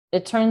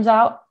 It turns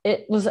out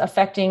it was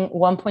affecting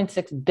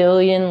 1.6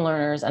 billion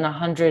learners in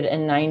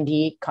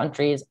 190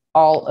 countries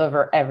all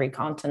over every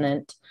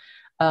continent.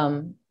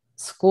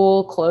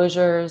 School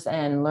closures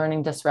and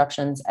learning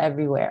disruptions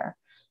everywhere.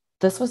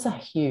 This was a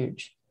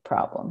huge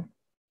problem.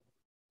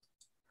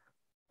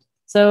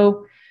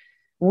 So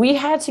we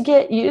had to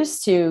get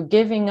used to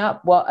giving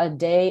up what a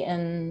day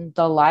in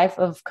the life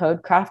of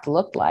Codecraft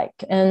looked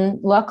like.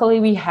 And luckily,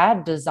 we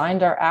had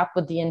designed our app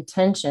with the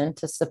intention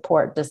to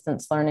support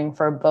distance learning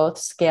for both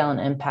scale and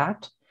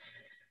impact.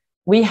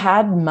 We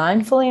had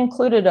mindfully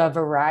included a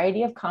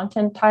variety of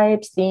content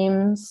types,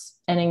 themes,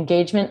 and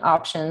engagement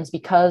options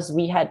because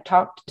we had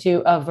talked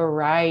to a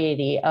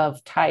variety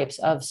of types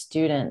of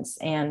students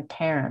and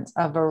parents,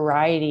 a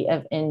variety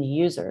of end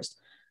users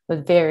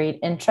with varied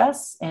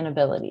interests and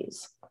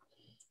abilities.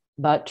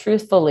 But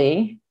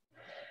truthfully,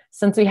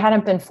 since we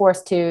hadn't been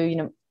forced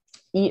to,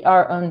 eat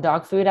our own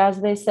dog food,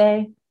 as they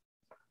say,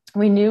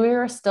 we knew we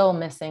were still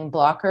missing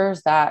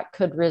blockers that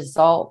could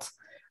result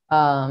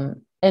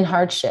in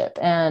hardship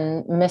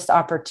and missed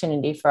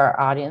opportunity for our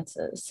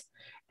audiences.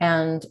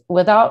 And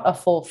without a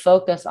full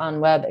focus on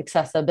web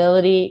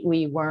accessibility,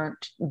 we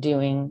weren't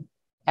doing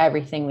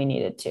everything we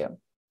needed to.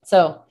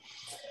 So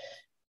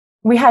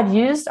we had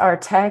used our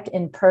tech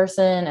in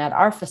person at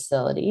our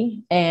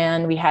facility,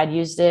 and we had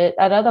used it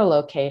at other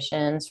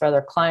locations for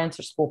other clients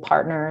or school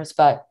partners,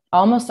 but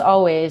almost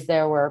always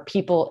there were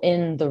people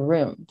in the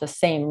room, the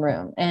same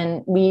room,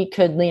 and we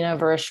could lean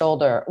over a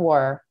shoulder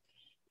or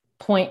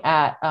point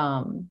at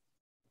a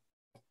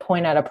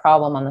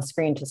problem on the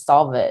screen to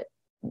solve it.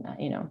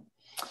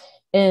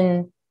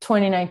 In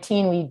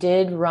 2019, we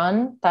did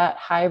run that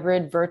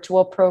hybrid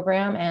virtual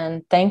program,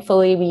 and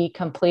thankfully we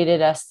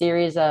completed a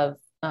series of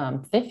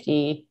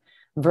 50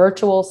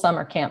 virtual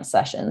summer camp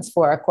sessions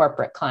for a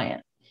corporate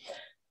client.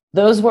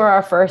 Those were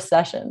our first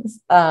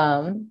sessions.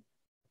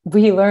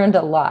 We learned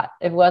a lot.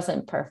 It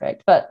wasn't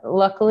perfect, but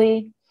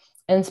luckily,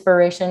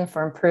 inspiration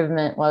for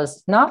improvement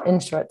was not in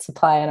short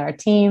supply on our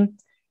team,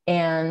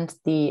 and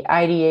the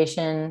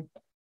ideation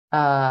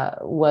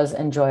was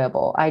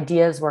enjoyable.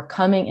 Ideas were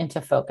coming into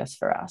focus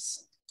for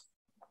us.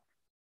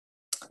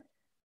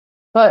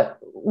 But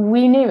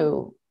we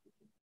knew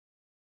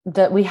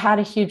that we had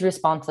a huge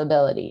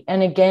responsibility.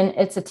 And again,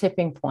 it's a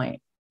tipping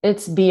point.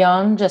 It's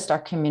beyond just our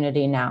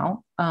community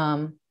now.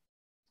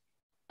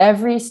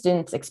 Every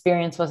student's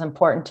experience was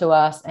important to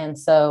us. And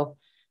so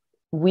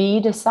we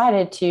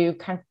decided to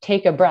kind of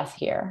take a breath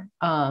here.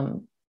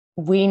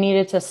 We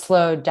needed to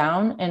slow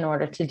down in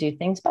order to do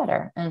things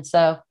better. And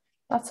so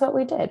that's what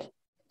we did.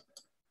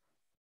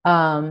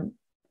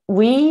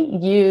 We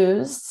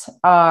used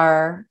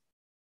our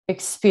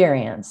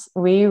experience.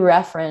 We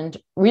referenced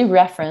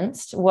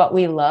what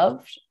we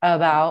loved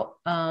about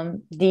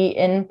the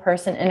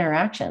in-person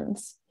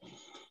interactions.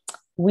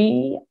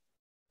 We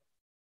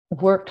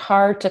worked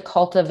hard to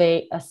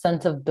cultivate a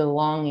sense of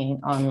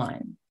belonging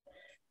online.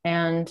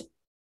 And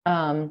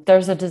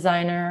there's a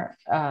designer,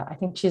 I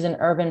think she's an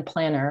urban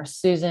planner,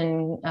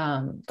 Susan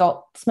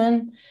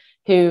Galtzman,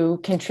 who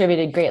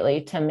contributed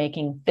greatly to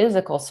making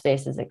physical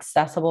spaces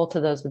accessible to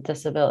those with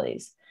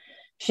disabilities.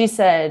 She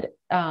said,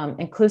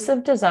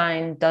 inclusive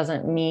design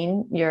doesn't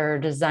mean you're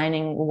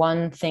designing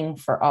one thing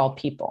for all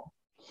people.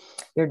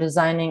 You're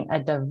designing a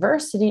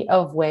diversity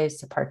of ways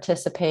to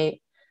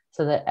participate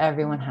so that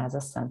everyone has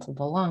a sense of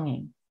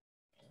belonging.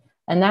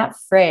 And that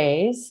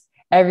phrase,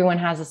 everyone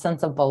has a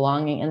sense of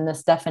belonging, and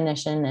this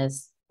definition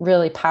is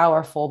really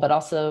powerful, but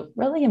also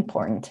really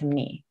important to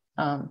me.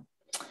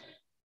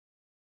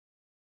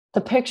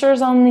 The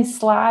pictures on these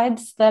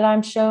slides that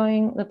I'm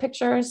showing, the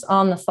pictures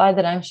on the slide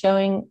that I'm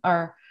showing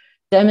are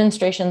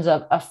demonstrations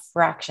of a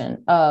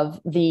fraction of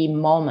the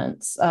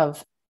moments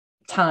of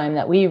time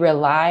that we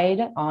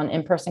relied on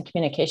in-person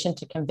communication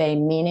to convey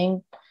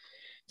meaning,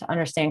 to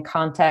understand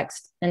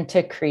context, and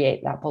to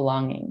create that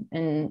belonging.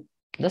 And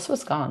this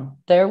was gone.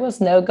 There was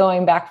no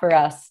going back for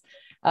us.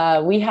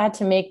 We had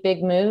to make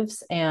big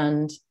moves,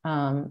 and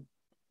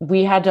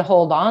we had to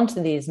hold on to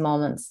these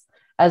moments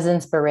as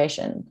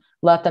inspiration,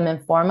 let them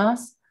inform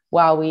us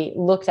while we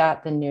looked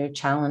at the new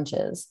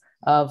challenges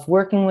of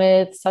working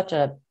with such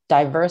a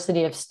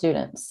diversity of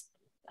students,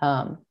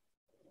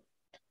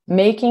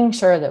 making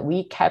sure that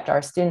we kept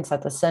our students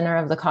at the center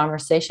of the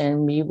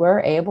conversation. We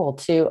were able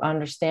to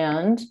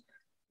understand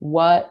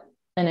what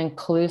an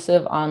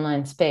inclusive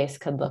online space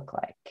could look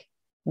like.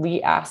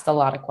 We asked a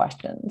lot of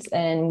questions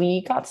and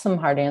we got some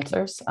hard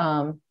answers,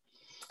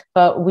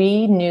 but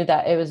we knew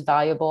that it was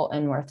valuable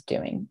and worth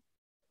doing.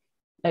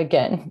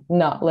 Again,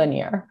 not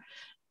linear.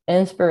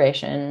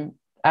 Inspiration,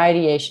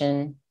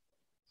 ideation,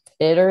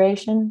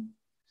 iteration,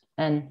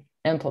 and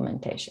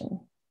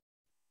implementation.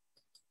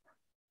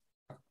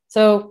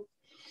 So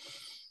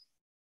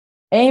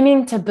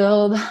aiming to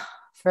build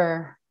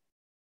for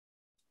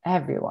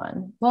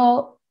everyone.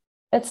 Well,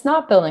 it's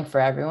not building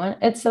for everyone.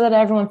 It's so that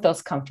everyone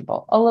feels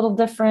comfortable. A little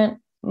different,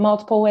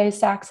 multiple ways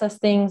to access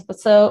things, but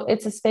so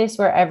it's a space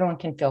where everyone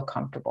can feel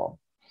comfortable.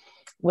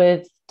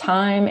 With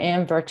time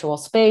and virtual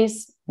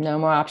space, no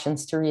more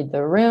options to read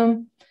the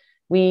room.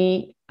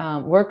 We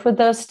worked with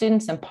those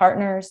students and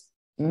partners,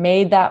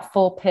 made that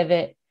full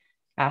pivot,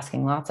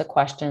 asking lots of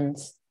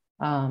questions.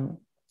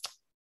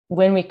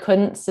 When we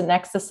couldn't sit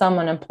next to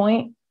someone and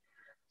point,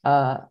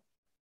 a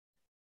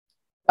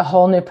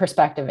whole new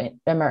perspective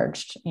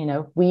emerged.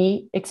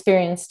 We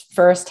experienced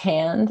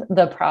firsthand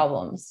the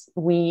problems.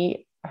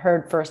 We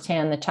heard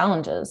firsthand the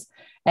challenges.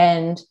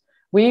 And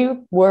we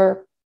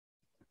were,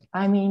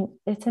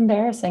 it's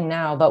embarrassing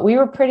now, but we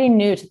were pretty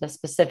new to the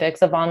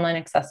specifics of online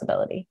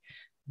accessibility.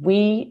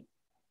 We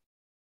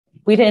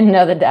didn't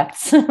know the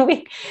depths.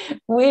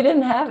 we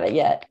didn't have it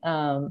yet.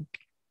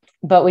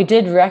 But we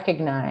did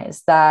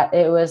recognize that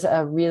it was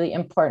a really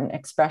important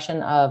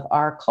expression of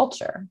our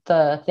culture,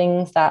 the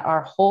things that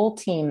our whole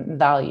team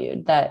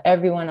valued, that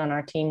everyone on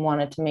our team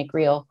wanted to make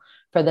real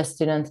for the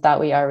students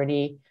that we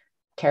already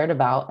cared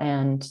about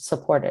and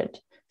supported.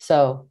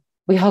 So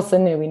we also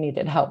knew we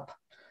needed help.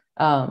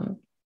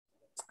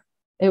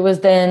 It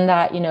was then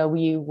that,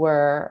 we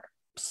were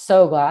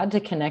so glad to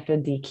connect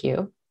with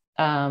DQ.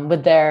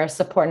 With their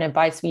support and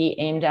advice, we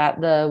aimed at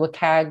the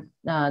WCAG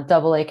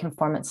AA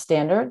conformance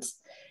standards.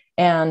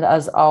 And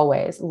as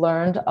always,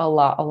 learned a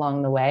lot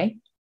along the way.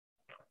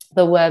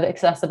 The web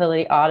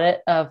accessibility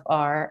audit of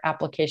our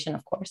application,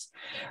 of course,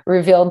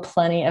 revealed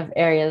plenty of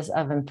areas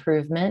of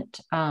improvement.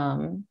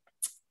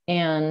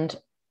 And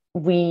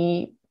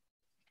we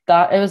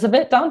thought it was a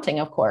bit daunting,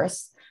 of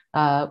course.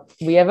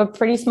 We have a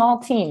pretty small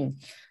team,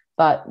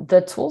 but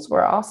the tools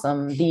were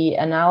awesome. The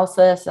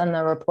analysis and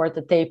the report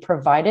that they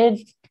provided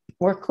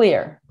were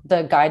clear.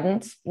 The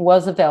guidance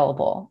was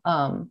available.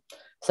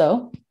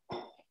 So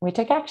we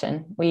took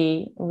action.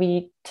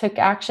 We took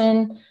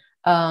action,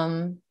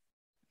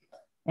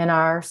 and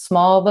our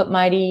small but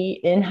mighty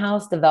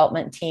in-house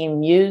development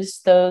team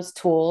used those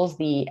tools,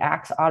 the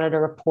ACTS Auditor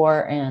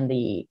Report and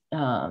the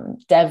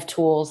dev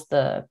tools,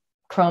 the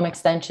Chrome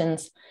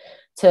extensions,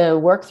 to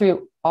work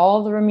through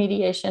all the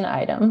remediation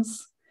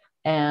items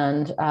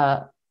and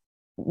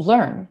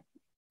learn.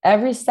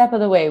 Every step of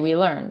the way, we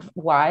learned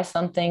why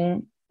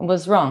something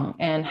was wrong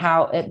and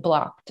how it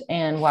blocked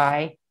and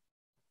why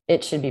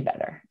it should be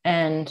better.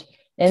 And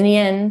in the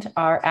end,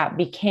 our app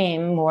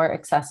became more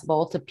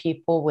accessible to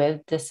people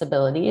with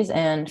disabilities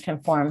and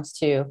conforms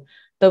to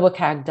the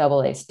WCAG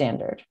AA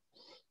standard.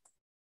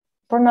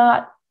 We're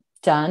not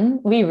done.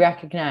 We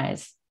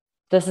recognize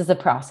this is a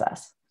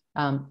process.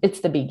 It's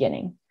the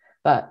beginning,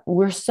 but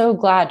we're so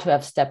glad to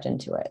have stepped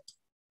into it.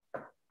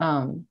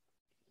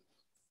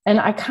 And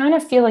I kind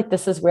of feel like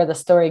this is where the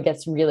story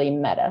gets really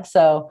meta.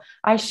 So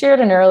I shared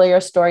an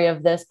earlier story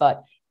of this,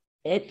 but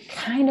it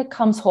kind of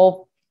comes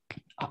all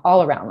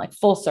around, like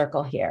full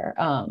circle here.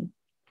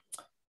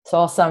 So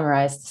I'll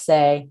summarize to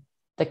say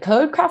the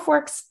Codecraft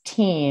Works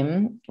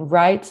team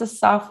writes a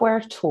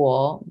software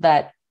tool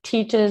that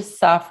teaches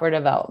software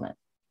development,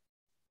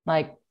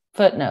 like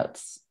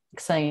footnotes,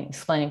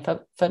 explaining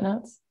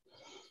footnotes.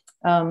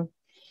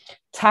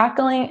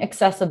 Tackling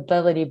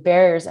accessibility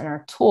barriers in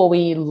our tool,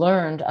 we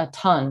learned a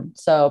ton.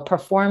 So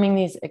performing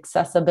these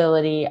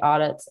accessibility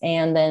audits,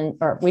 and then,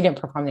 or we didn't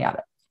perform the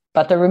audit,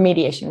 but the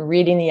remediation,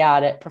 reading the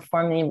audit,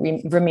 performing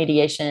the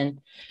remediation,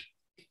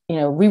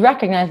 we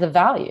recognize the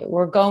value.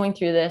 We're going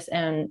through this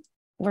and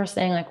we're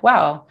saying like,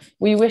 wow,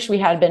 we wish we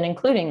had been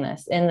including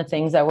this in the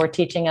things that we're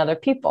teaching other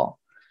people.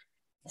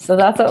 So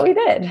that's what we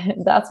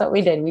did. That's what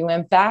we did. We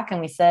went back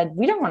and we said,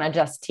 we don't want to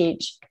just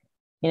teach,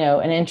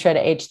 an intro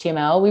to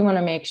HTML. We want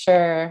to make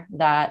sure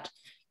that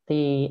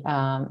the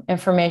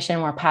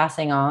information we're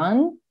passing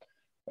on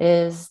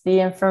is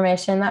the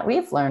information that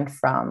we've learned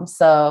from.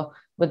 So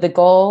with this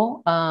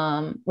goal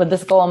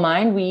in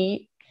mind,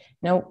 we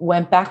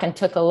went back and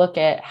took a look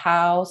at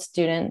how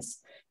students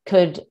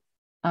could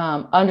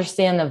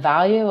understand the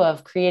value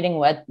of creating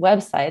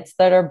websites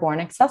that are born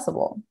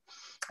accessible.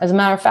 As a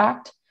matter of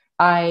fact,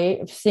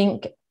 I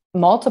think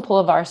multiple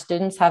of our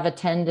students have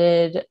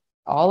attended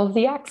all of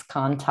the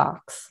AXCON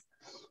talks.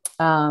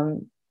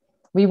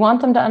 We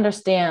want them to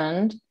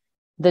understand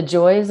the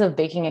joys of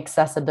baking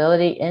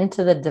accessibility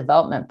into the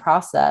development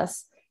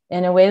process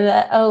in a way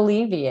that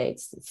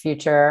alleviates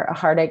future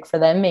heartache for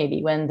them,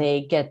 maybe when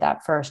they get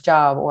that first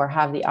job or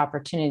have the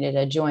opportunity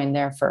to join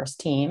their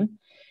first team.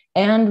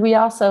 And we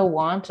also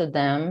wanted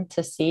them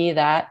to see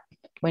that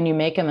when you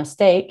make a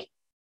mistake,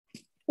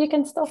 you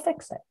can still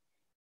fix it.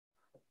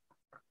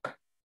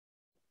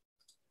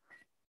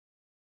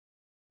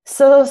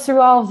 So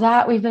through all of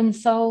that, we've been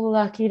so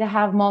lucky to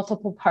have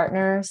multiple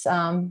partners.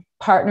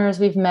 Partners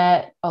we've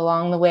met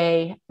along the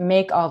way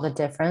make all the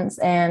difference.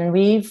 And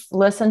we've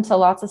listened to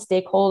lots of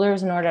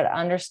stakeholders in order to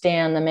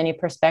understand the many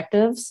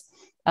perspectives.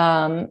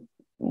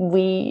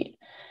 We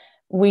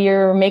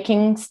are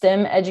making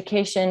STEM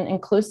education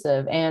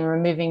inclusive and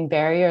removing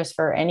barriers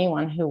for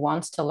anyone who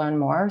wants to learn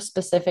more,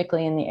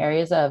 specifically in the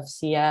areas of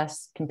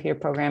CS, computer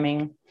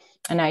programming,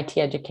 and IT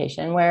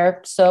education,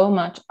 where so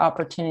much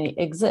opportunity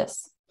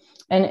exists.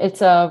 And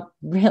it's a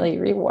really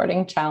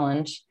rewarding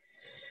challenge.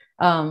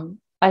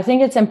 I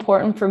think it's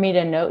important for me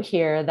to note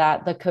here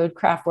that the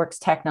Codecraft Works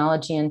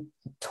technology and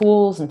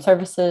tools and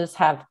services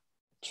have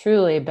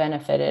truly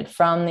benefited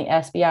from the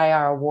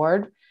SBIR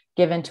award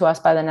given to us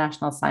by the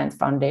National Science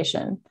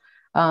Foundation.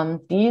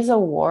 These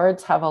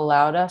awards have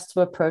allowed us to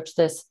approach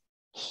this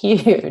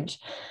huge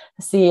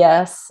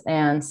CS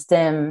and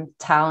STEM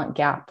talent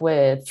gap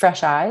with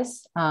fresh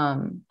eyes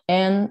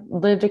and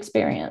lived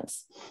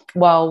experience,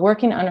 while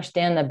working to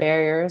understand the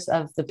barriers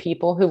of the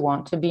people who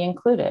want to be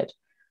included.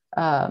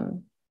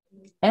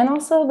 And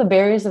also the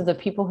barriers of the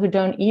people who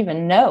don't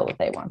even know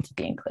they want to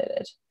be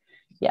included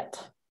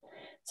yet.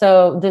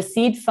 So the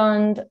seed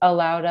fund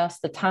allowed us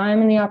the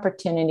time and the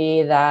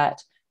opportunity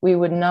that we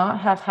would not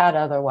have had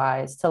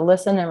otherwise to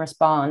listen and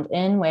respond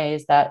in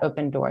ways that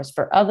open doors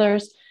for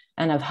others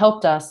and have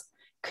helped us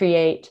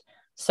create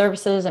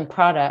services and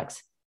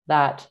products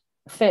that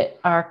fit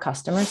our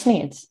customers'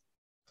 needs.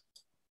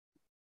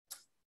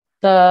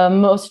 The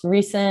most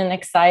recent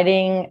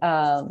exciting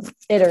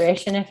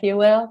iteration, if you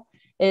will,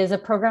 is a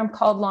program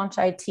called Launch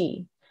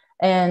IT.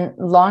 And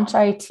Launch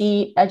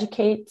IT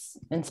educates,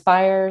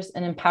 inspires,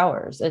 and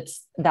empowers.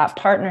 It's that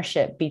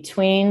partnership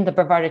between the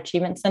Brevard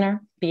Achievement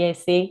Center,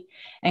 BAC,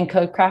 and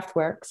Codecraft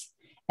Works.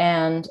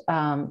 And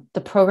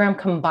the program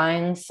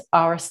combines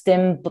our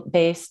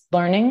STEM-based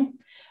learning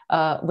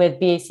with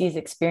BAC's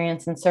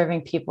experience in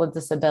serving people with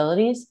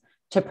disabilities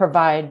to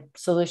provide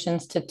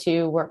solutions to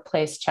two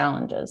workplace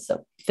challenges.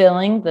 So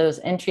filling those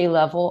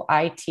entry-level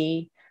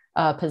IT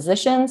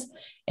positions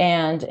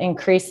and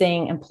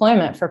increasing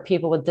employment for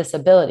people with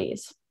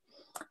disabilities.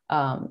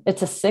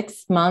 It's a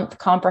 6-month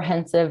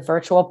comprehensive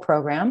virtual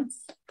program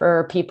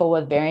for people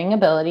with varying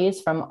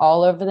abilities from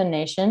all over the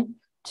nation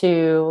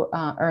to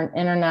earn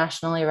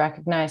internationally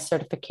recognized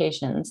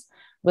certifications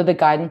with the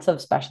guidance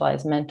of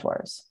specialized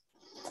mentors.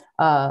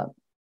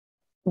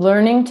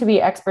 Learning to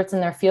be experts in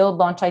their field,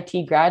 Launch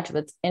IT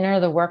graduates enter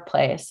the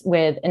workplace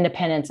with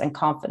independence and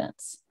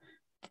confidence.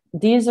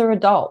 These are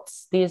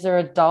adults. These are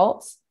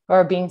adults who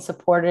are being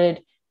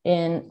supported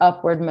in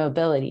upward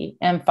mobility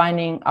and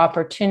finding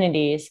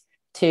opportunities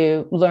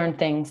to learn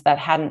things that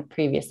hadn't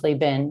previously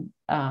been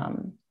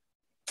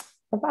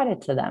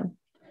provided to them.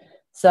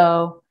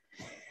 So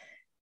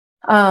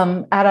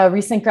at a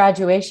recent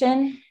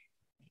graduation,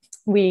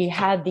 we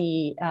had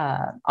the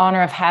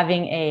honor of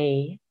having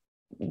a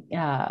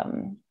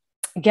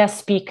guest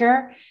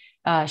speaker,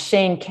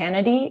 Shane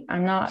Kennedy.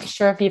 I'm not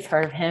sure if you've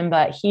heard of him,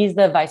 but he's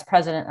the Vice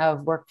President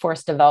of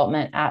Workforce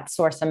Development at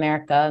Source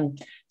America.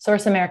 And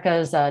Source America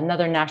is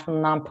another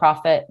national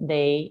nonprofit.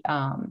 They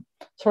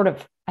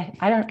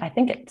I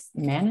think it's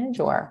manage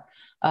or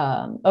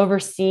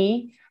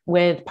oversee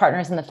with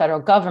partners in the federal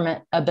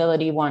government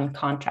Ability One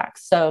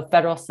contracts. So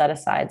federal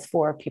set-asides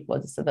for people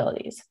with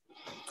disabilities.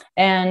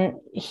 And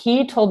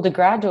he told the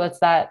graduates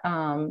that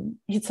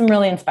he had some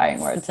really inspiring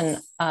words. And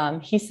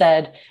he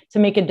said, to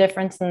make a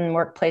difference in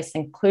workplace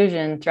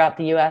inclusion throughout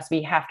the US,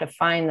 we have to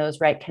find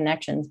those right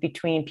connections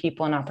between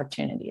people and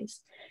opportunities.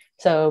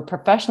 So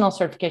professional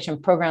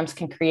certification programs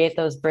can create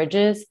those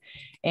bridges,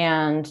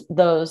 and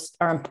those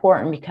are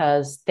important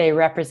because they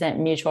represent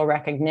mutual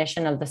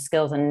recognition of the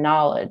skills and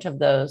knowledge of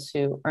those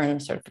who earn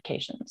the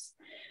certifications.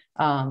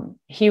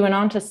 He went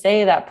on to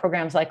say that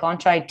programs like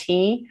Launch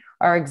IT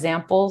are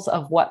examples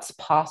of what's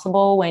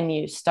possible when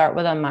you start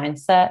with a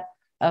mindset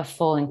of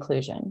full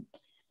inclusion.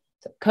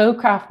 So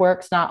Codecraft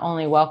Works not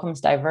only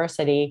welcomes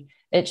diversity,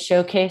 it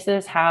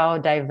showcases how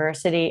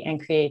diversity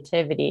and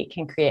creativity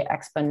can create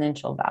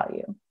exponential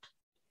value.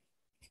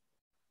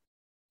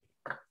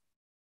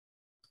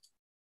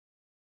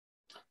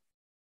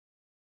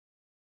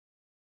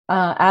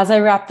 As I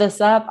wrap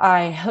this up,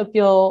 I hope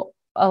you'll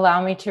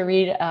allow me to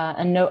read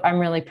a note I'm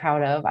really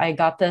proud of. I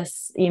got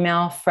this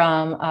email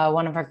from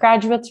one of our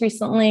graduates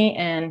recently,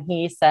 and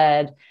he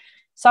said,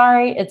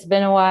 "Sorry, it's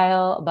been a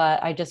while,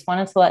 but I just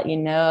wanted to let you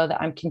know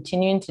that I'm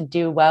continuing to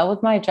do well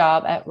with my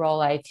job at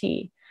Roll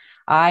IT.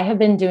 I have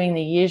been doing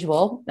the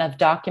usual of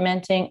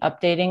documenting,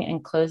 updating,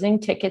 and closing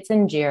tickets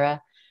in Jira,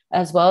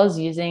 as well as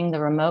using the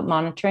remote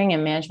monitoring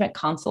and management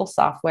console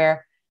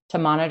software to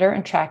monitor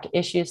and track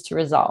issues to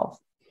resolve.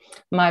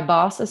 My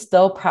boss is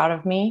still proud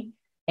of me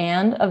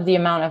and of the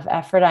amount of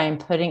effort I am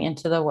putting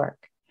into the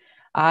work.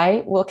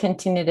 I will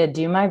continue to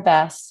do my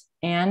best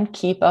and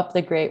keep up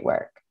the great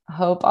work.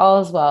 Hope all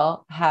is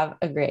well. Have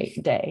a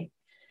great day."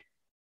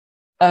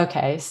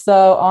 Okay,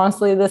 so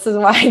honestly, this is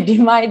why I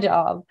do my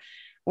job.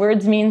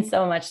 Words mean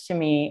so much to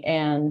me,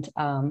 and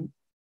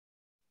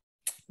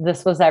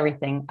this was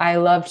everything. I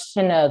loved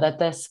to know that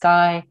this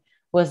guy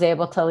was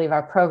able to leave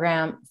our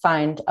program,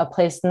 find a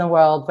place in the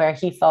world where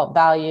he felt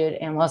valued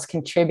and was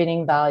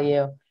contributing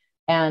value,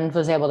 and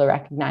was able to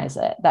recognize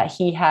it, that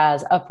he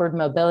has upward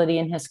mobility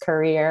in his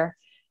career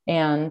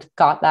and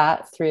got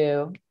that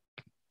through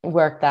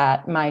work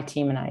that my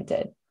team and I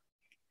did.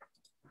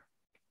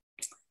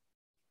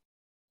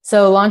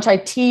 So Launch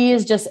IT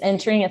is just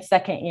entering its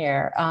second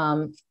year.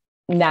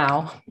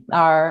 Now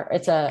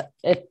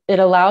it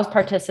allows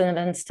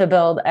participants to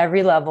build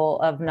every level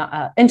of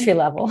entry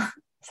level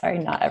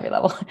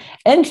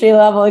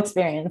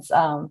experience.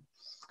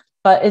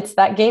 But it's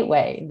that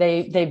gateway.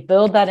 They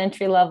build that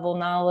entry level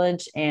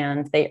knowledge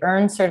and they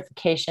earn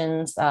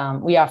certifications.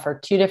 We offer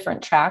 2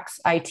 different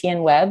tracks, IT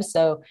and web.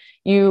 So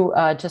you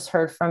just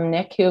heard from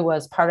Nick, who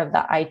was part of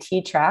the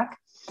IT track,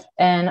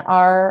 and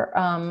our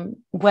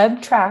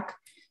web track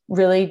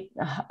really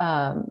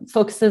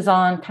focuses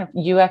on kind of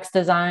UX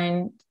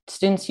design.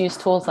 Students use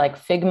tools like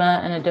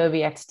Figma and Adobe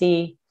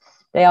XD.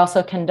 They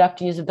also conduct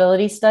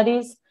usability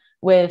studies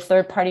with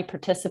third-party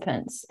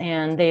participants,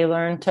 and they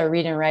learn to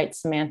read and write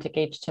semantic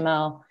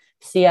HTML,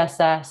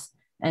 CSS,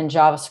 and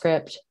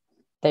JavaScript.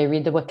 They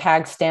read the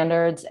WCAG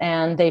standards,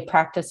 and they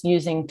practice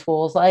using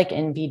tools like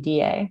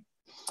NVDA.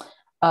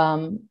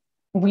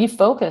 We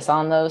focus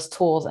on those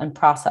tools and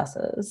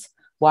processes,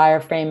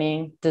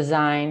 wireframing,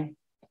 design,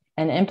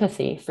 and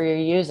empathy for your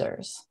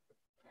users.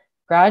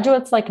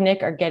 Graduates like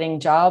Nick are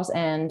getting jobs,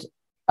 and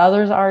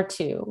others are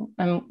too.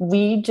 And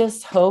we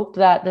just hope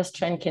that this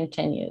trend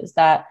continues,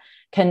 that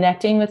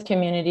connecting with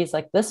communities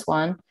like this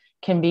one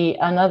can be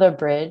another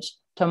bridge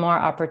to more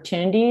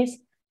opportunities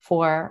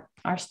for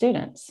our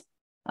students.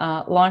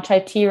 Launch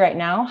IT right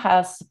now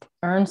has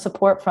earned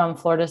support from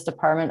Florida's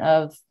Department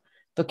of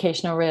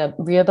Vocational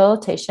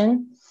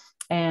Rehabilitation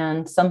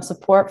and some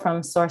support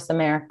from Source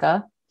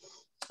America.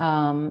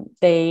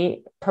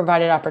 They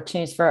provided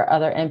opportunities for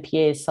other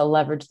MPAs to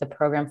leverage the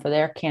program for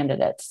their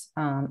candidates.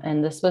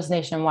 And this was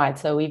nationwide.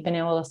 So we've been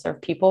able to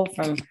serve people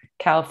from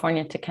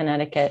California to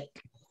Connecticut.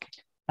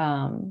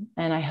 And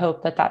I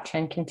hope that that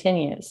trend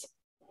continues.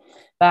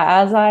 But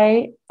as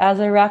I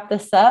wrap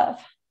this up,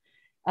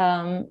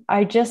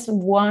 I just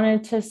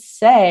wanted to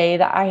say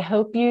that I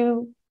hope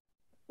you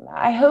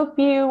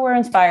were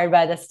inspired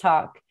by this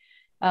talk.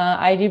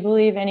 I do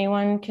believe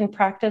anyone can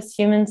practice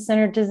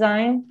human-centered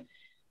design,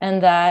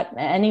 and that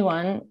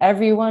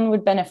everyone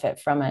would benefit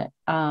from it.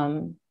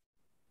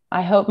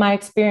 I hope my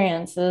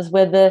experiences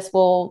with this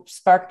will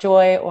spark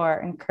joy or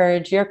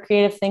encourage your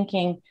creative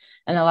thinking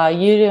and allow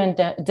you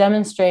to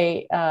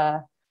demonstrate,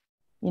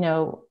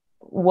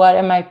 what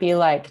it might be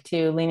like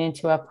to lean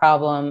into a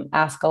problem,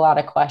 ask a lot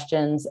of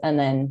questions, and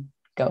then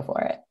go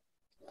for it.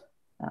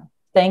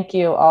 Thank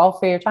you all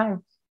for your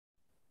time.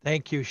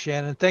 Thank you,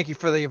 Shannon. Thank you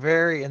for the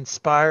very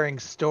inspiring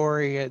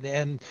story,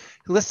 and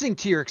listening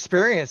to your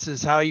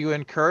experiences, how you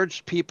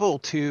encouraged people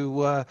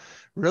to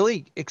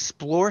really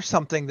explore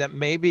something that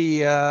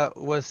maybe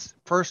was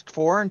first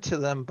foreign to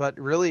them, but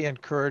really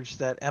encouraged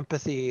that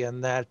empathy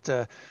and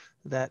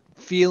that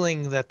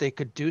feeling that they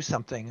could do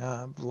something.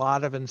 A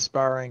lot of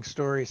inspiring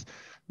stories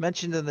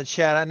mentioned in the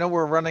chat. I know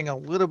we're running a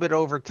little bit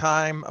over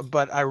time,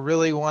 but I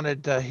really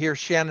wanted to hear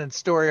Shannon's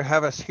story,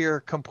 have us hear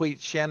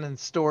complete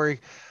Shannon's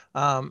story.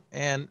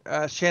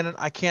 Shannon,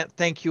 I can't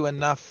thank you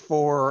enough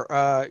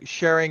for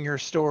sharing your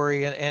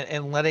story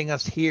and letting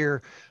us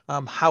hear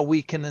how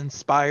we can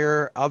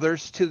inspire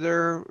others to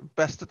their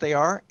best that they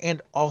are,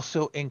 and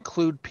also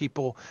include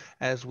people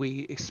as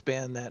we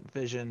expand that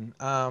vision.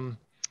 What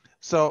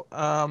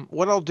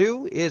I'll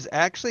do is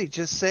actually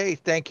just say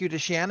thank you to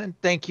Shannon.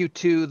 Thank you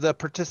to the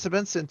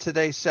participants in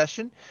today's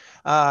session.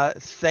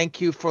 Thank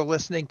you for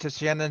listening to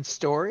Shannon's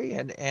story,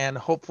 and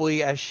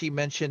hopefully, as she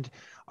mentioned,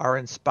 are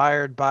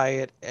inspired by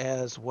it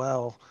as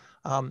well.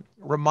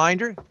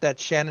 Reminder that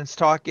Shannon's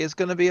talk is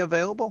going to be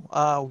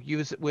available.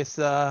 Use it with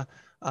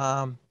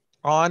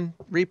on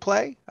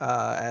replay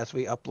as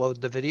we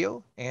upload the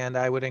video, and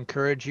I would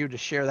encourage you to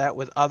share that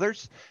with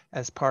others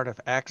as part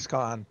of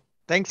AXCON.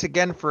 Thanks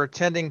again for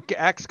attending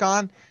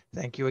AXCON.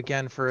 Thank you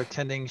again for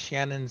attending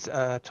Shannon's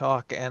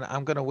talk, and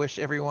I'm going to wish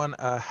everyone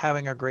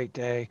having a great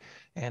day,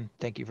 and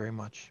thank you very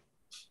much.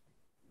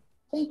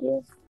 Thank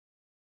you.